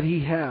that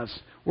He has.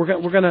 We're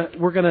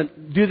gonna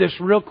do this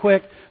real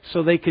quick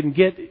so they can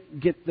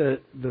get the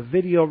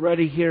video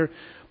ready here.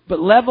 But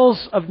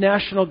levels of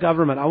national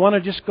government. I want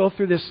to just go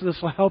through this so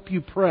this will help you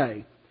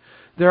pray.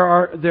 There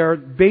are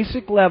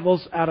basic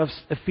levels out of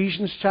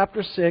Ephesians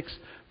chapter 6,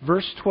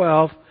 verse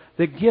 12,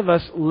 that give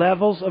us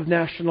levels of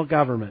national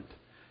government.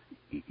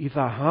 You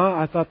thought,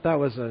 I thought that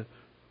was a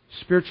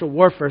spiritual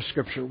warfare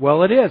scripture.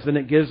 Well, it is, and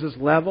it gives us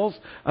levels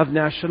of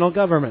national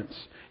governments.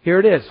 Here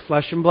it is,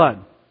 flesh and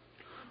blood.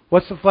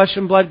 What's the flesh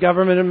and blood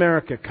government in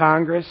America?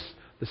 Congress,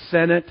 the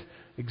Senate,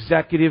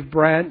 executive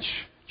branch,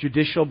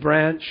 judicial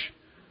branch,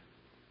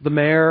 the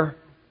mayor,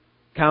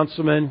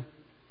 councilman,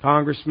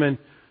 congressman.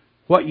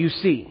 What you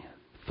see.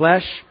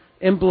 Flesh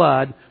and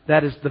blood,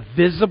 that is the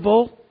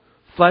visible,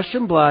 flesh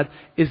and blood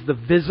is the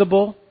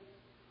visible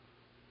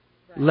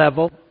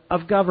level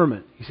of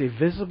government. You say,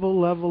 visible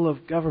level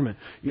of government.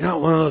 You're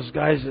not one of those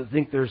guys that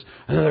think there's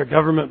another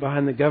government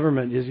behind the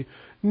government, is you?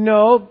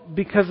 No,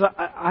 because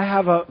I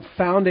have a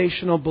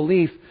foundational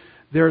belief.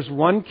 There's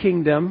one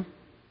kingdom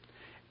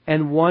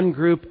and one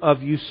group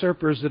of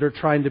usurpers that are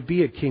trying to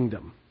be a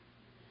kingdom.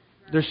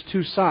 There's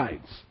two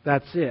sides.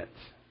 That's it.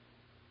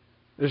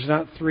 There's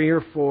not three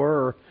or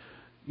four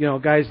or,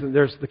 guys,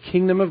 there's the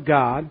kingdom of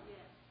God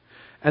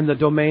and the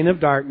domain of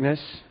darkness.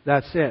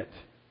 That's it.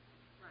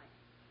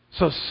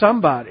 So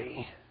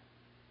somebody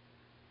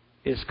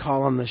is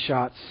calling the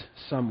shots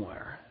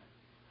somewhere.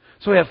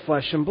 So we have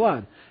flesh and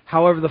blood.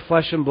 However, the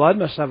flesh and blood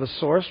must have a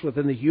source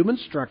within the human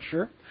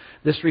structure.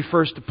 This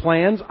refers to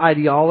plans,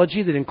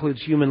 ideology that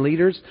includes human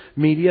leaders,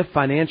 media,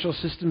 financial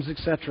systems,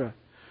 etc.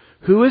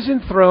 Who is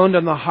enthroned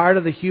on the heart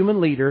of the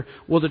human leader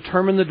will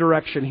determine the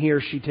direction he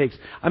or she takes.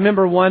 I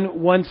remember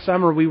one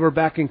summer we were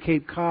back in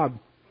Cape Cod,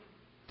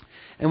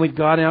 and we'd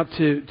gone out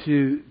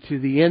to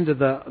the end of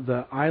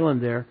the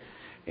island there,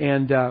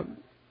 and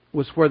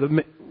was where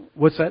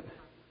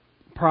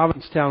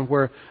Provincetown,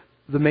 where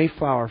the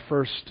Mayflower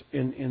first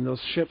in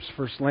those ships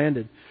first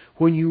landed.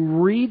 When you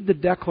read the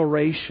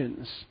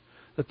declarations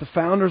that the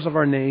founders of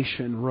our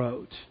nation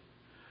wrote,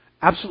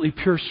 absolutely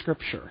pure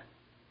Scripture,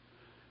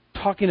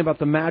 talking about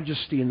the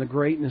majesty and the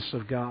greatness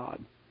of God.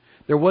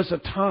 There was a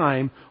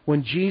time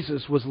when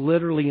Jesus was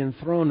literally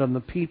enthroned on the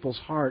people's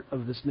heart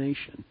of this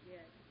nation.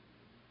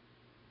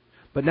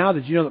 But now,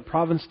 did you know that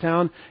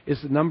Provincetown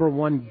is the number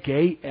one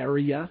gay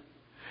area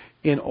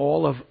in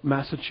all of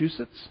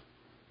Massachusetts?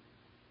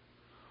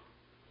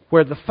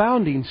 Where the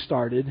founding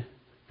started,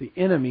 the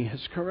enemy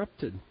has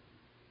corrupted.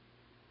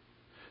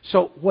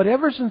 So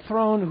whoever's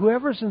enthroned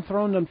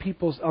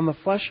on the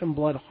flesh and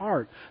blood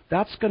heart,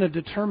 that's going to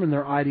determine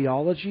their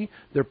ideology,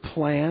 their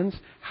plans,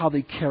 how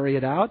they carry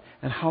it out,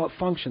 and how it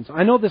functions.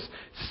 I know this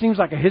seems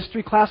like a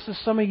history class to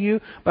some of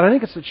you, but I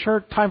think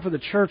it's time for the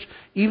church,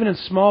 even in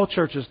small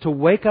churches, to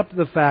wake up to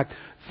the fact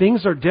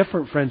things are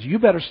different, friends. You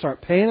better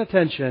start paying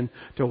attention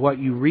to what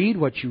you read,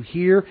 what you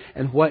hear,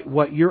 and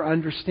what you're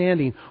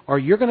understanding, or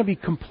you're going to be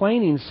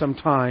complaining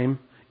sometime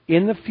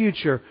in the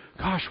future,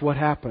 gosh, what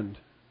happened?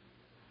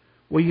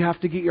 Well, you have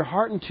to get your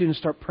heart in tune and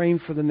start praying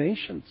for the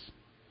nations.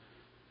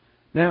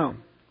 Now,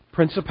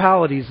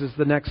 principalities is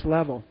the next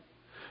level.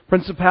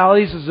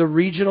 Principalities is a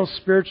regional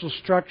spiritual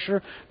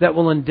structure that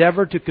will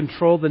endeavor to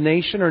control the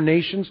nation or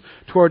nations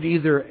toward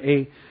either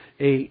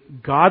a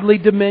godly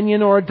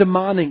dominion or a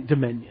demonic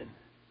dominion.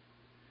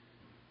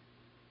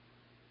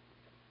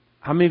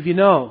 How many of you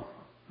know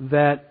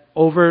that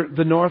over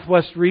the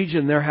Northwest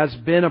region there has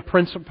been a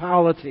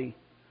principality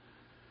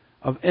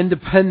of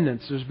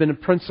independence? There's been a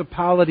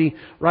principality.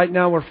 Right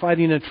now we're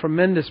fighting a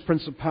tremendous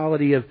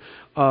principality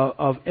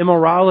of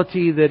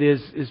immorality that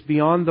is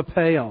beyond the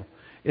pale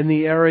in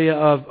the area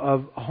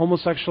of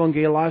homosexual and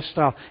gay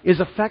lifestyle, is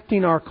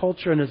affecting our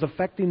culture and is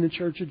affecting the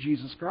Church of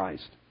Jesus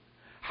Christ.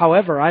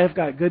 However, I have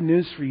got good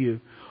news for you.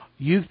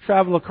 You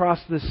travel across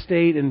this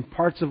state and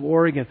parts of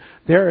Oregon,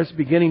 there is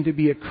beginning to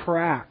be a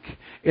crack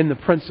in the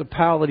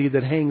principality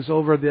that hangs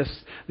over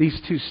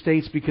these two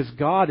states, because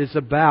God is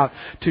about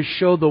to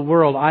show the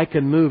world, I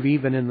can move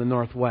even in the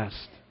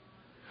Northwest.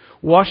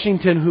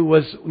 Washington, who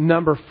was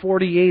number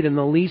 48 in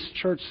the least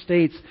church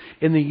states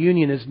in the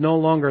Union, is no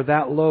longer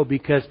that low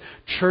because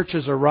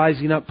churches are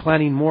rising up,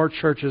 planting more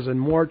churches and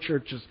more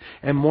churches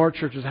and more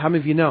churches. How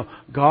many of you know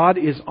God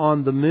is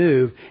on the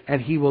move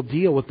and He will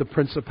deal with the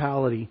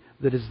principality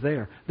that is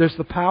there? There's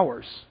the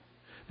powers.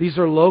 These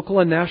are local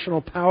and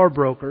national power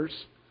brokers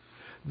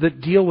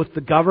that deal with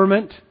the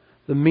government,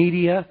 the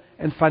media,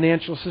 and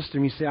financial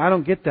system. You say, I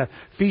don't get that.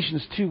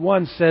 Ephesians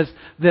 2:1 says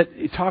that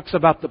it talks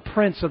about the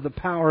prince of the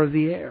power of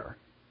the air.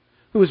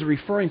 Who is it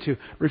referring to?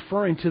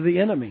 Referring to the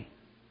enemy.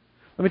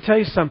 Let me tell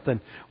you something.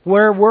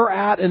 Where we're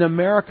at in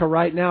America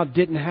right now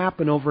didn't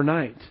happen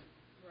overnight.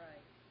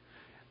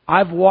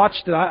 I've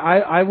watched it.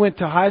 I went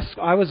to high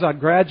school. I was a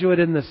graduate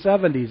in the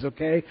 70s,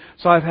 okay?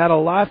 So I've had a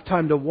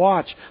lifetime to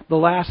watch the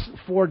last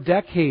 4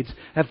 decades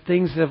of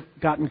things have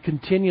gotten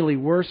continually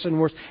worse and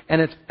worse.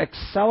 And it's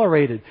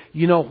accelerated.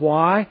 You know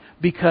why?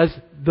 Because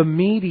the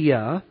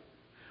media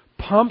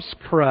pumps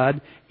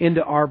crud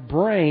into our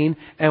brain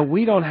and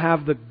we don't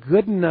have the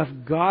good enough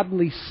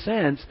godly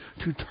sense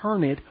to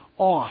turn it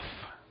off.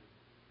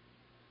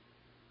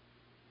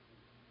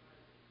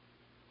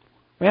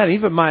 Man,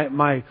 even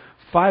my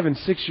 5 and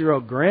 6 year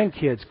old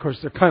grandkids, of course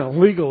they're kind of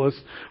legalists,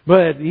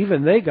 but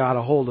even they got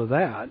a hold of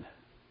that.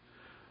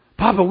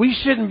 Papa, we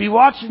shouldn't be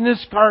watching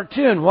this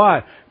cartoon.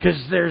 Why? Because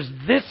there's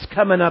this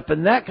coming up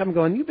and that coming.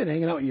 Going, you've been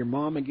hanging out with your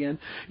mom again?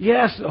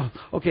 Yes. Oh,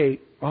 okay.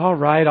 All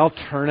right. I'll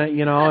turn it.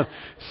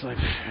 It's like,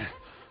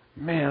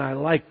 man, I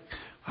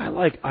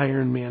like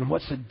Iron Man.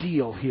 What's the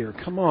deal here?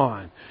 Come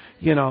on.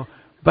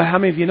 But how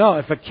many of you know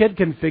if a kid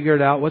can figure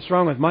it out, what's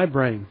wrong with my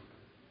brain?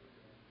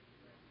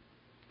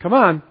 Come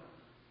on.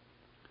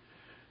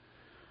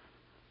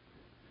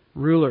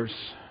 Rulers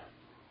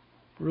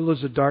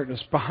of darkness.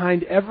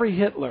 Behind every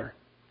Hitler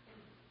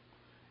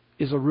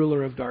is a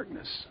ruler of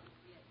darkness.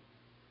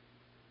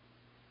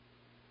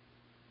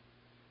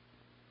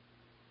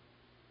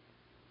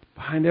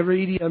 Behind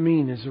every Idi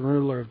Amin is a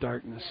ruler of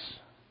darkness.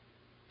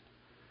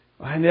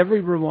 Behind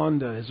every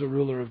Rwanda is a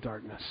ruler of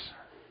darkness.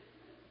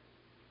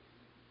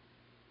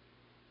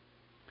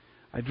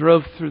 I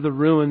drove through the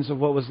ruins of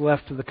what was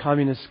left of the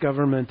communist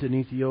government in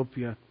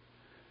Ethiopia.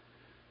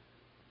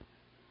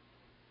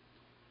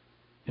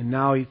 And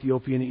now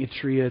Ethiopia and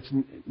Eritrea, its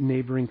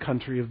neighboring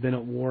country, have been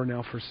at war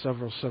now for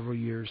several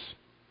years.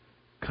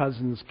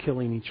 Cousins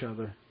killing each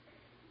other.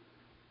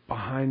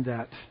 Behind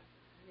that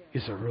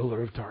is a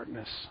ruler of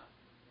darkness.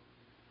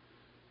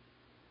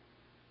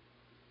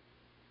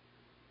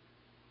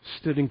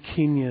 Stood in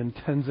Kenya and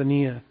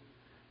Tanzania,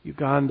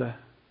 Uganda,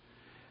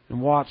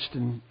 and watched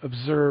and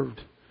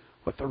observed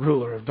what the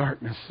ruler of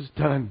darkness has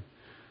done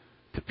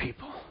to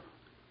people.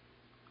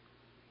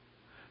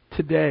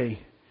 Today,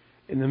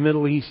 in the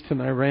Middle East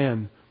and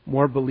Iran,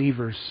 more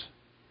believers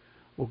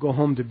will go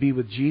home to be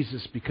with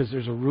Jesus because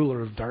there's a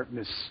ruler of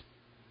darkness.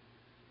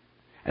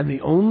 And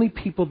the only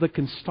people that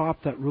can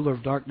stop that ruler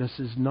of darkness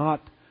is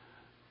not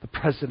the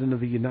President of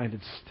the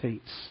United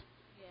States.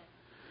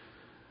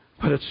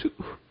 But it's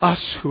us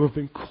who have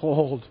been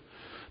called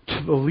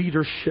to the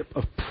leadership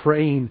of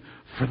praying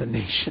for the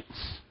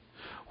nations.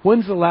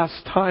 When's the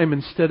last time,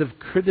 instead of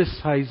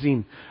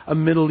criticizing a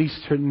Middle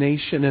Eastern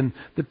nation and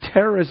the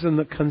terrorism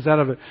that comes out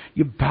of it,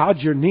 you bowed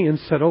your knee and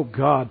said, "Oh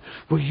God,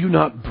 will you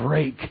not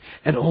break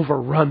and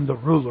overrun the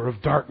ruler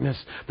of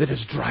darkness that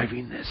is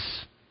driving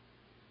this?"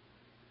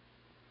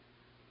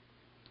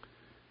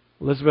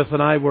 Elizabeth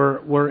and I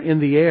were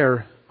in the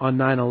air on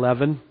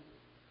 9/11.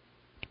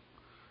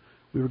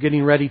 We were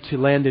getting ready to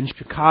land in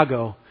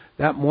Chicago.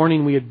 That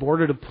morning we had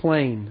boarded a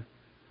plane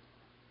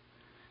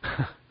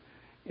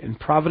in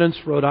Providence,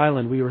 Rhode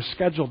Island. We were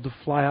scheduled to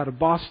fly out of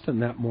Boston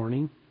that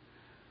morning.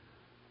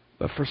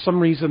 But for some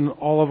reason,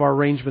 all of our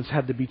arrangements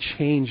had to be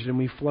changed, and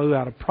we flew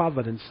out of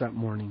Providence that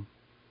morning.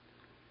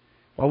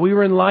 While we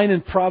were in line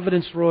in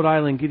Providence, Rhode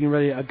Island, getting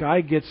ready,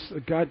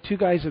 two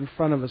guys in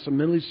front of us, a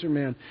Middle Eastern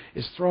man,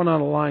 is thrown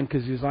on a line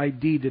because his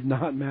ID did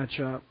not match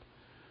up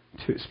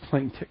to his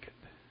plane ticket.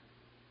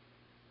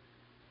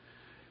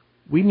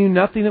 We knew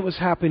nothing that was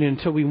happening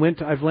until we went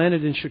to... I've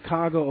landed in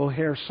Chicago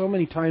O'Hare so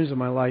many times in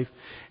my life.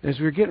 And as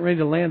we were getting ready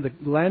to land,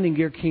 the landing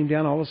gear came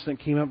down. All of a sudden it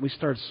came up and we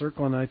started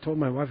circling. And I told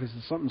my wife, I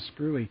said, something's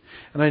screwy.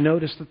 And I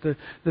noticed that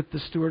the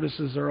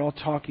stewardesses are all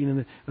talking.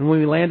 And when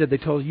we landed, they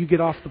told us, you get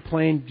off the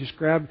plane, just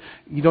grab...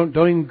 You don't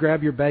even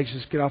grab your bags,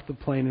 just get off the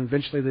plane. And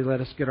eventually they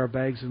let us get our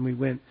bags and we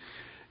went.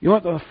 You know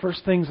what the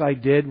first things I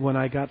did when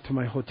I got to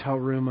my hotel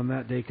room on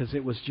that day? Because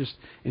it was just...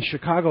 In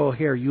Chicago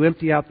O'Hare, you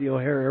empty out the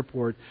O'Hare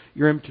Airport,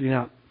 you're emptying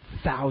out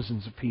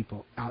thousands of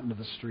people out into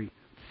the street.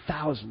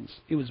 Thousands.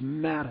 It was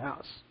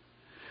madhouse.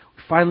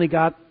 We finally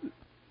got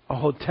a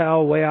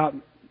hotel way out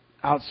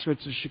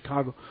outskirts of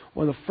Chicago.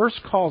 One of the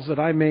first calls that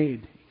I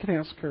made, you can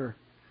ask her,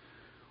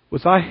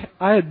 was I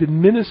had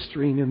been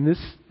ministering in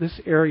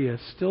this area,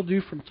 still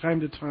do from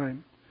time to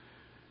time,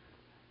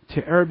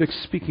 to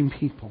Arabic-speaking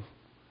people.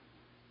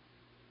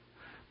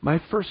 My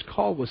first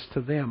call was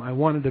to them. I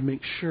wanted to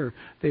make sure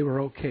they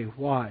were okay.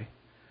 Why?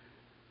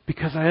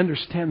 Because I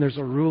understand there's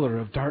a ruler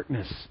of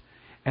darkness.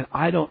 And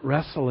I don't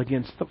wrestle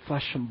against the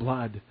flesh and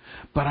blood.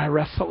 But I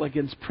wrestle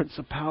against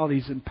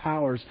principalities and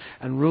powers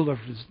and rulers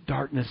of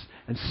darkness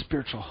and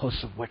spiritual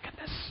hosts of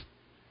wickedness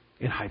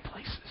in high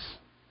places.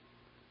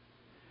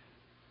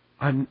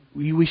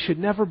 We should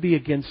never be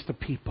against the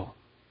people.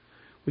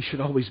 We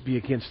should always be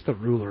against the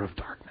ruler of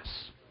darkness.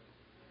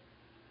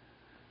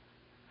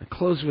 I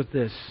close with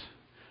this.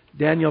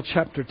 Daniel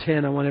chapter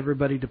 10, I want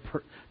everybody to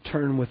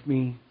turn with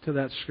me to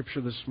that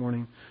scripture this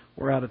morning.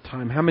 We're out of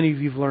time. How many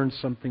of you have learned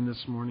something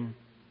this morning?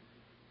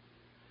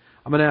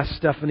 I'm going to ask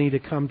Stephanie to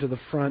come to the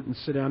front and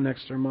sit down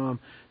next to her mom.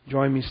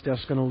 Join me.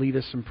 Steph's going to lead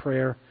us in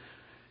prayer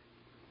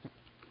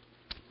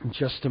in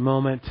just a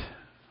moment.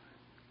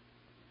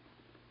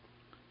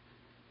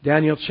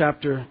 Daniel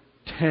chapter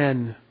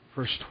 10,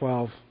 verse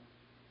 12.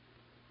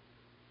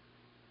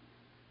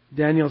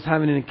 Daniel's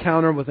having an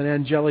encounter with an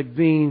angelic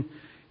being.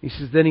 He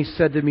says, "Then he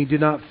said to me, 'Do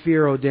not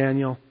fear, O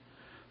Daniel.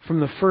 From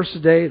the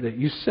first day that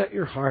you set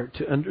your heart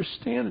to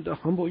understand and to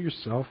humble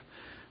yourself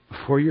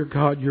before your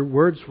God, your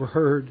words were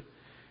heard.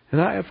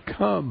 And I have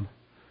come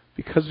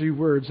because of your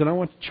words.'" And I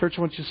want you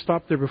to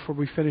stop there before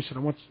we finish it. I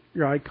want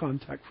your eye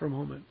contact for a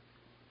moment.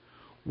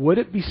 Would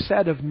it be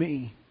said of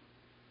me?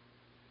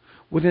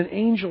 Would an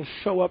angel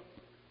show up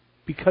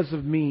because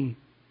of me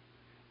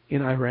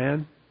in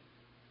Iran?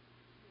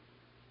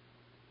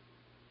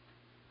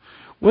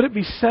 Would it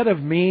be said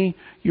of me,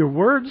 "Your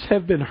words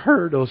have been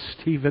heard, O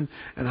Stephen,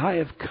 and I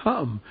have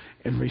come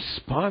in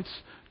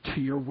response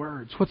to your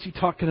words"? What's he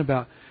talking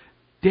about?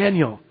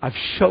 Daniel, I've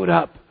showed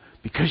up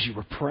because you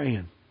were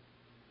praying.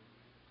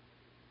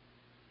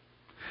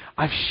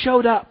 I've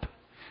showed up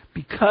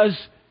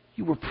because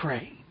you were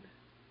praying.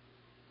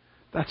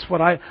 That's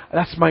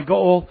my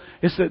goal,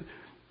 is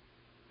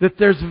that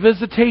there's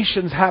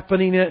visitations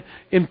happening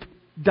in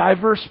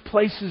diverse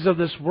places of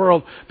this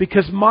world,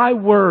 because my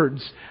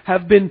words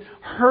have been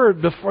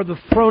heard before the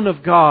throne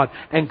of God,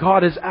 and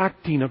God is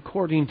acting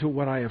according to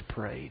what I have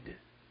prayed.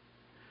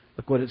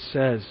 Look what it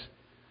says.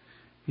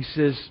 He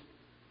says,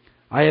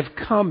 "I have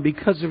come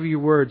because of your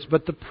words,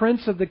 but the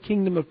prince of the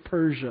kingdom of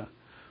Persia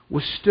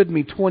withstood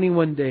me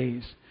 21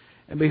 days.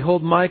 And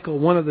behold, Michael,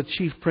 one of the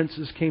chief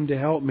princes, came to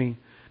help me,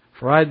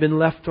 for I had been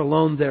left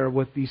alone there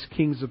with these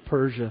kings of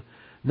Persia.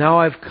 Now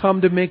I've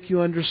come to make you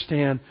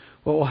understand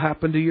what will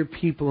happen to your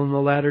people in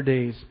the latter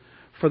days.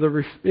 For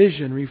the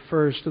vision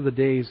refers to the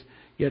days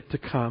yet to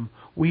come."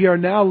 We are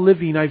now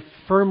living, I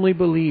firmly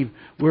believe,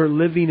 we're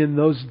living in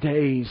those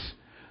days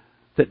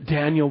that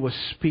Daniel was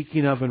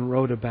speaking of and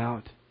wrote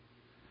about.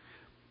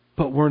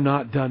 But we're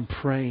not done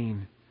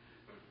praying.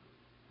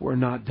 We're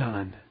not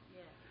done.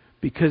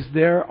 Because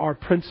there are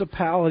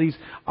principalities.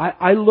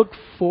 I look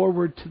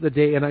forward to the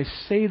day, and I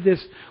say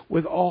this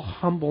with all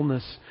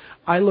humbleness.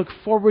 I look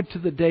forward to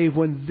the day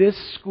when this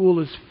school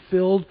is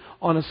filled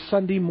on a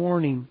Sunday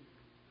morning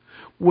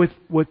with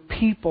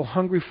people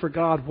hungry for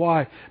God.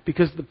 Why?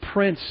 Because the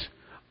prince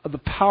of the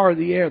power of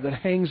the air that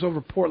hangs over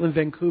Portland,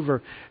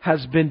 Vancouver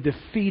has been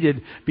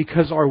defeated,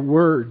 because our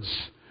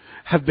words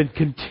have been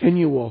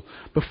continual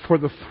before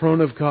the throne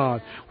of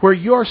God. Where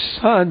your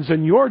sons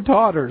and your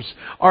daughters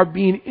are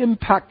being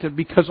impacted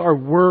because our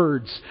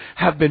words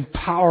have been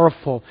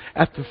powerful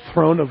at the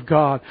throne of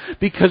God.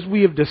 Because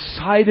we have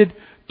decided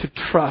to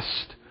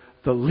trust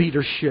the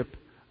leadership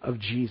of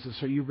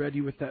Jesus. Are you ready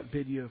with that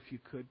video? If you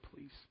could,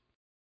 please.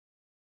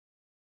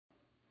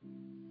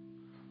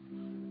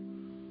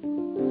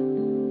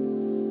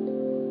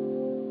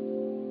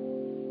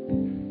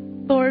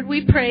 Lord,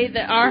 we pray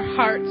that our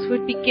hearts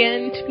would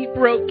begin to be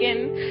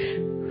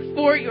broken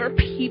for your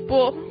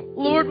people.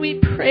 Lord, we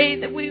pray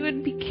that we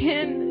would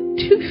begin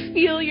to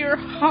feel your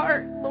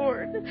heart,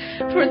 Lord,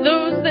 for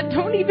those that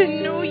don't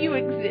even know you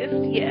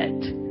exist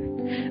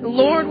yet.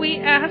 Lord, we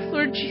ask,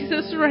 Lord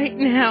Jesus, right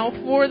now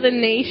for the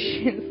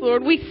nations.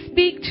 Lord, we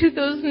speak to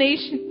those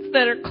nations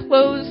that are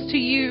closed to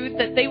you,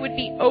 that they would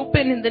be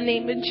open in the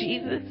name of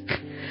Jesus.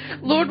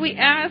 Lord, we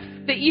ask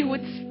that you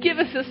would give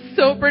us a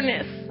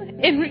soberness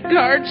in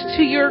regards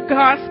to your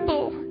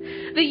gospel,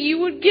 that you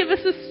would give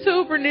us a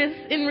soberness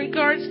in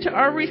regards to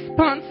our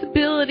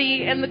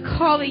responsibility and the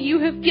call that you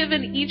have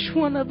given each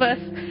one of us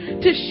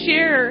to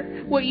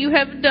share what you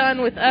have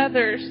done with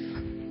others.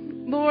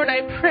 Lord,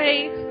 I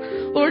pray,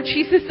 Lord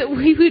Jesus, that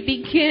we would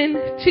begin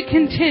to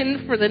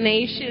contend for the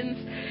nations,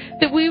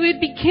 that we would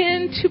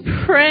begin to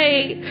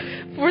pray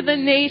for the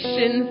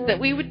nations,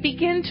 that we would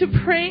begin to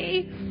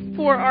pray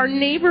for our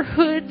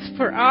neighborhoods,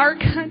 for our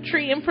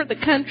country, and for the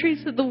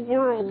countries of the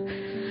world.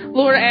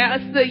 Lord, I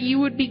ask that you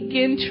would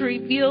begin to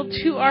reveal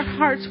to our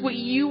hearts what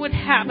you would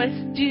have us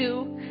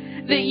do,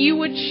 that you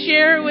would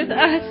share with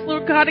us,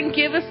 Lord God, and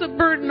give us a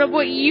burden of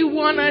what you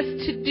want us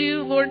to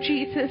do, Lord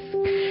Jesus.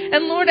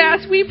 And Lord,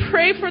 as we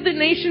pray for the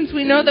nations,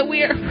 we know that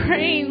we are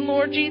praying,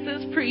 Lord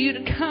Jesus, for you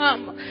to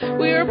come.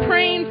 We are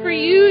praying for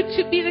you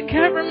to be the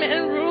government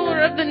and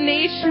ruler of the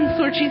nations,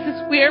 Lord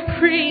Jesus. We are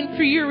praying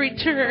for your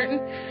return.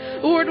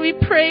 Lord, we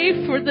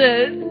pray for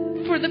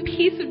the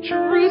peace of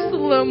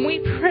Jerusalem. We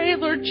pray,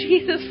 Lord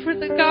Jesus, for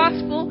the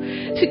gospel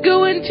to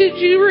go into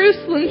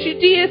Jerusalem,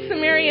 Judea,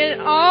 Samaria,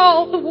 and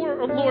all the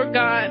world, Lord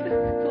God.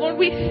 Lord,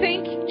 we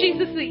thank you,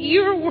 Jesus, that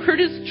your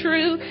word is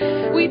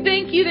true. We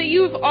thank you that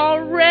you have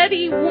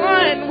already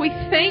won. We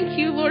thank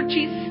you, Lord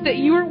Jesus, that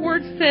your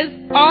word says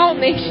all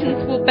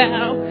nations will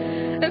bow.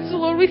 And so,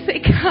 Lord, we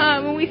say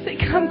come, and we say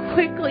come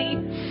quickly.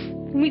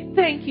 And we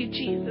thank you,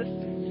 Jesus.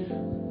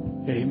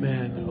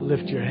 Amen.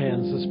 Lift your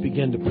hands. Let's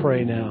begin to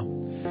pray now.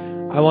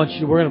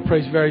 We're going to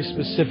pray very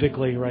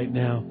specifically right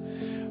now.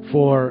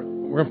 We're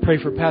going to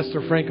pray for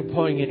Pastor Frank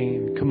Apoying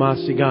in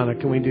Kumasi, Ghana.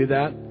 Can we do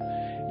that?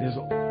 His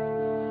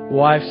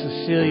wife,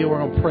 Cecilia, we're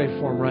going to pray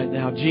for him right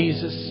now.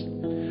 Jesus,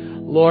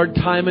 Lord,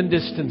 time and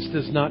distance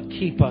does not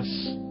keep us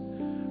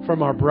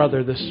from our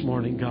brother this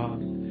morning,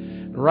 God.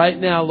 Right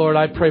now, Lord,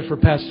 I pray for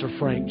Pastor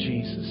Frank,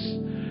 Jesus,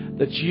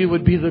 that You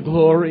would be the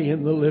glory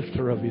and the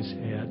lifter of his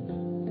head.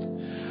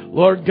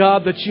 Lord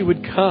God, that You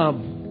would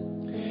come.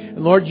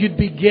 And Lord, You'd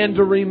begin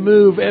to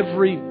remove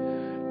every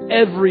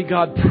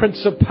God,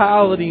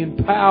 principality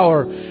and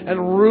power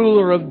and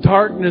ruler of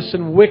darkness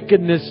and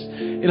wickedness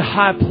in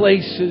high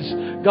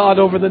places, God,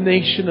 over the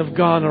nation of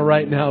Ghana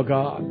right now,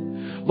 God.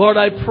 Lord,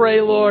 I pray,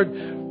 Lord,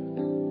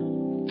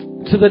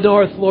 to the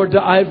north, Lord,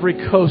 to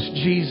Ivory Coast,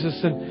 Jesus,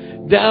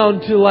 and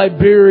down to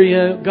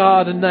Liberia,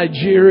 God, and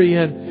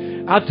Nigeria, and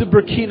out to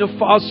Burkina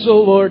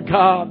Faso, Lord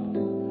God.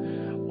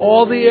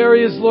 All the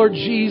areas, Lord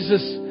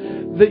Jesus,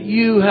 that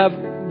You have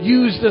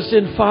used us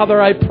in,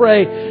 Father, I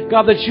pray,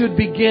 God, that You would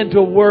begin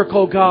to work,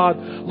 oh God.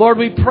 Lord,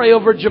 we pray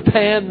over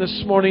Japan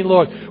this morning,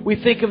 Lord. We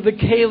think of the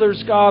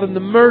Kahlers, God, and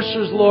the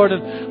Mercers, Lord,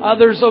 and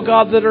others, oh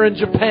God, that are in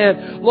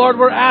Japan. Lord,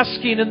 we're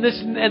asking in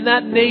this and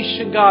that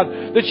nation, God,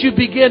 that You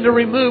begin to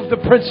remove the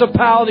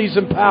principalities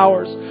and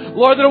powers.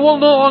 Lord, there will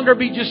no longer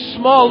be just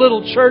small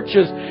little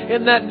churches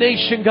in that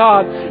nation,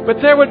 God,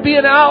 but there would be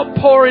an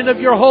outpouring of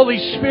Your Holy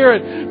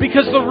Spirit,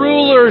 because the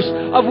rulers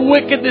of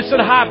wickedness in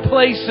high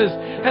places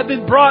have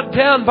been brought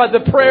down by the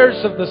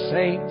prayers of the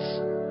saints.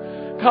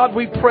 God,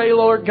 we pray,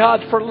 Lord God,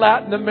 for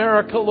Latin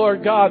America,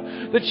 Lord God,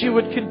 that You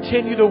would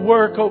continue to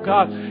work, oh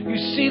God. You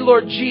see,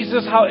 Lord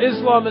Jesus, how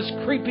Islam is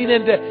creeping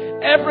into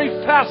every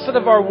facet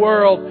of our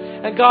world.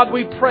 And God,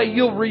 we pray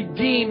You'll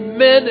redeem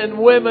men and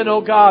women,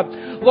 oh God.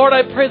 Lord,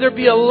 I pray there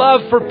be a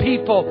love for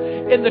people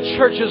in the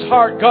church's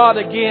heart, God,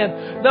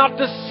 again. Not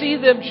to see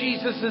them,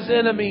 Jesus, as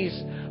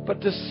enemies, but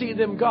to see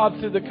them, God,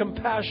 through the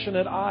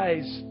compassionate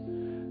eyes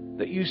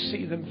that You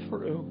see them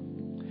through.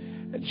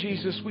 And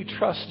Jesus, we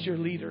trust Your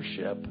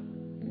leadership.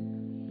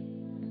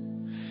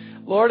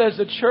 Lord, as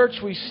a church,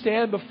 we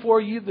stand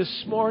before You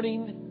this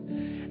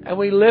morning and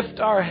we lift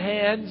our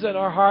hands and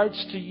our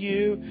hearts to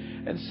You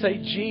and say,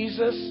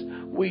 Jesus,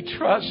 we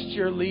trust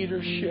Your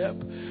leadership.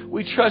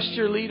 We trust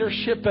Your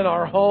leadership in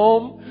our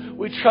home.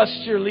 We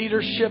trust Your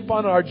leadership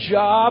on our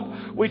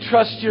job. We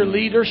trust Your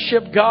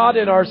leadership, God,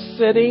 in our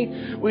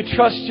city. We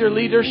trust Your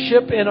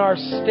leadership in our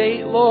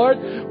state,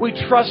 Lord. We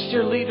trust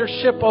Your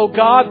leadership, oh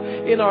God,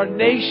 in our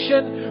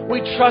nation.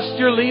 We trust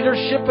Your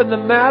leadership in the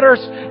matters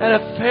and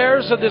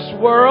affairs of this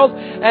world.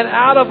 And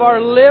out of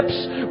our lips,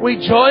 we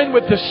join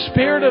with the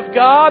Spirit of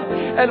God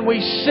and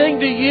we sing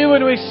to You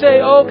and we say,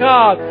 oh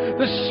God,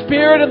 the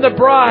Spirit and the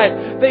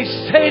bride, they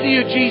say to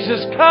You,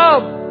 Jesus,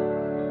 come.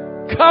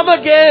 Come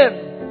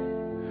again.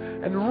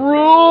 And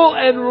rule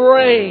and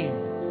reign.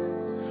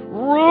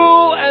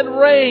 Rule and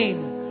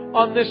reign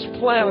on this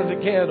planet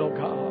again, oh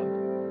God.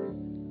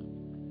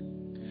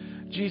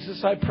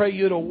 Jesus, I pray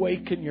You'd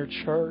awaken Your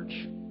church.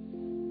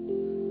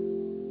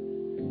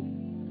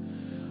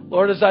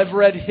 Lord, as I've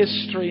read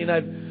history and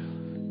I've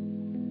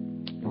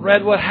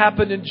read what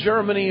happened in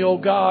Germany, oh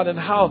God, and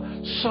how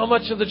so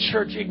much of the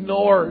church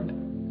ignored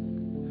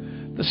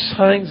the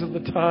signs of the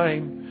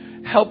time.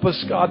 Help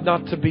us, God,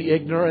 not to be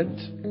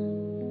ignorant.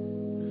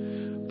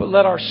 But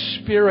let our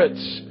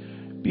spirits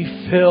be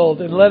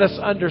filled, and let us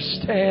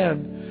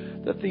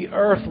understand that the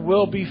earth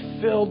will be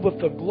filled with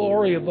the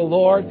glory of the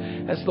Lord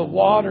as the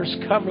waters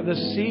cover the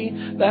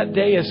sea. That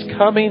day is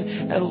coming,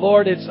 and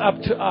Lord, it's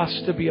up to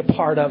us to be a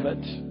part of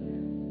it.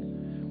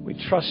 We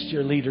trust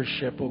Your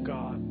leadership, oh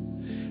God.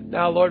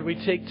 Now, Lord, we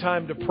take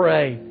time to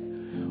pray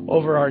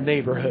over our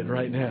neighborhood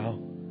right now.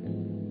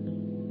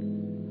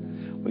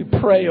 We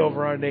pray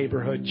over our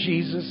neighborhood.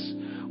 Jesus,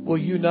 will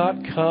You not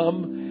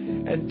come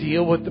and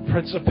deal with the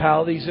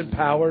principalities and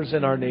powers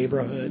in our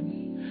neighborhood?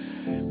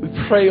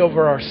 We pray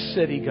over our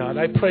city, God.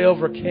 I pray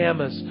over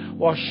Camas,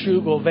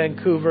 Washougal,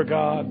 Vancouver,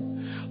 God.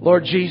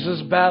 Lord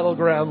Jesus,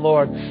 battleground,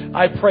 Lord.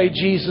 I pray,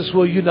 Jesus,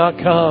 will You not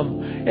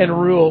come and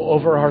rule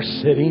over our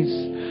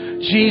cities?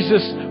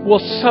 Jesus, will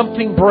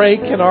something break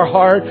in our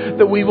heart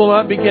that we will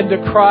not begin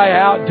to cry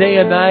out day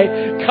and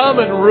night, come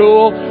and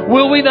rule?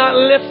 Will we not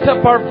lift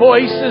up our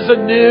voices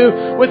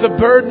anew with a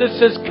burden that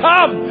says,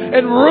 come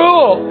and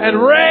rule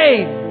and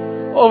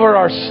reign over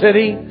our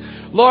city?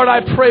 Lord,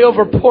 I pray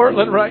over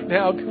Portland right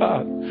now,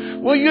 God.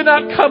 Will You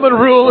not come and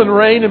rule and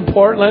reign in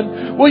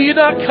Portland? Will You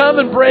not come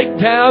and break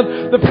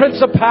down the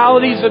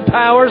principalities and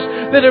powers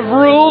that have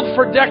ruled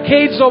for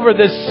decades over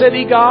this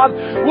city, God?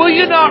 Will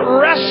You not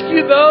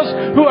rescue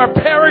those who are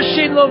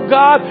perishing, oh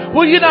God?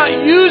 Will You not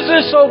use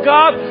us, oh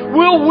God?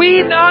 Will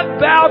we not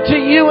bow to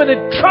You and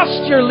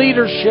entrust Your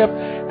leadership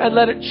and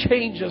let it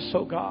change us,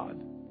 oh God?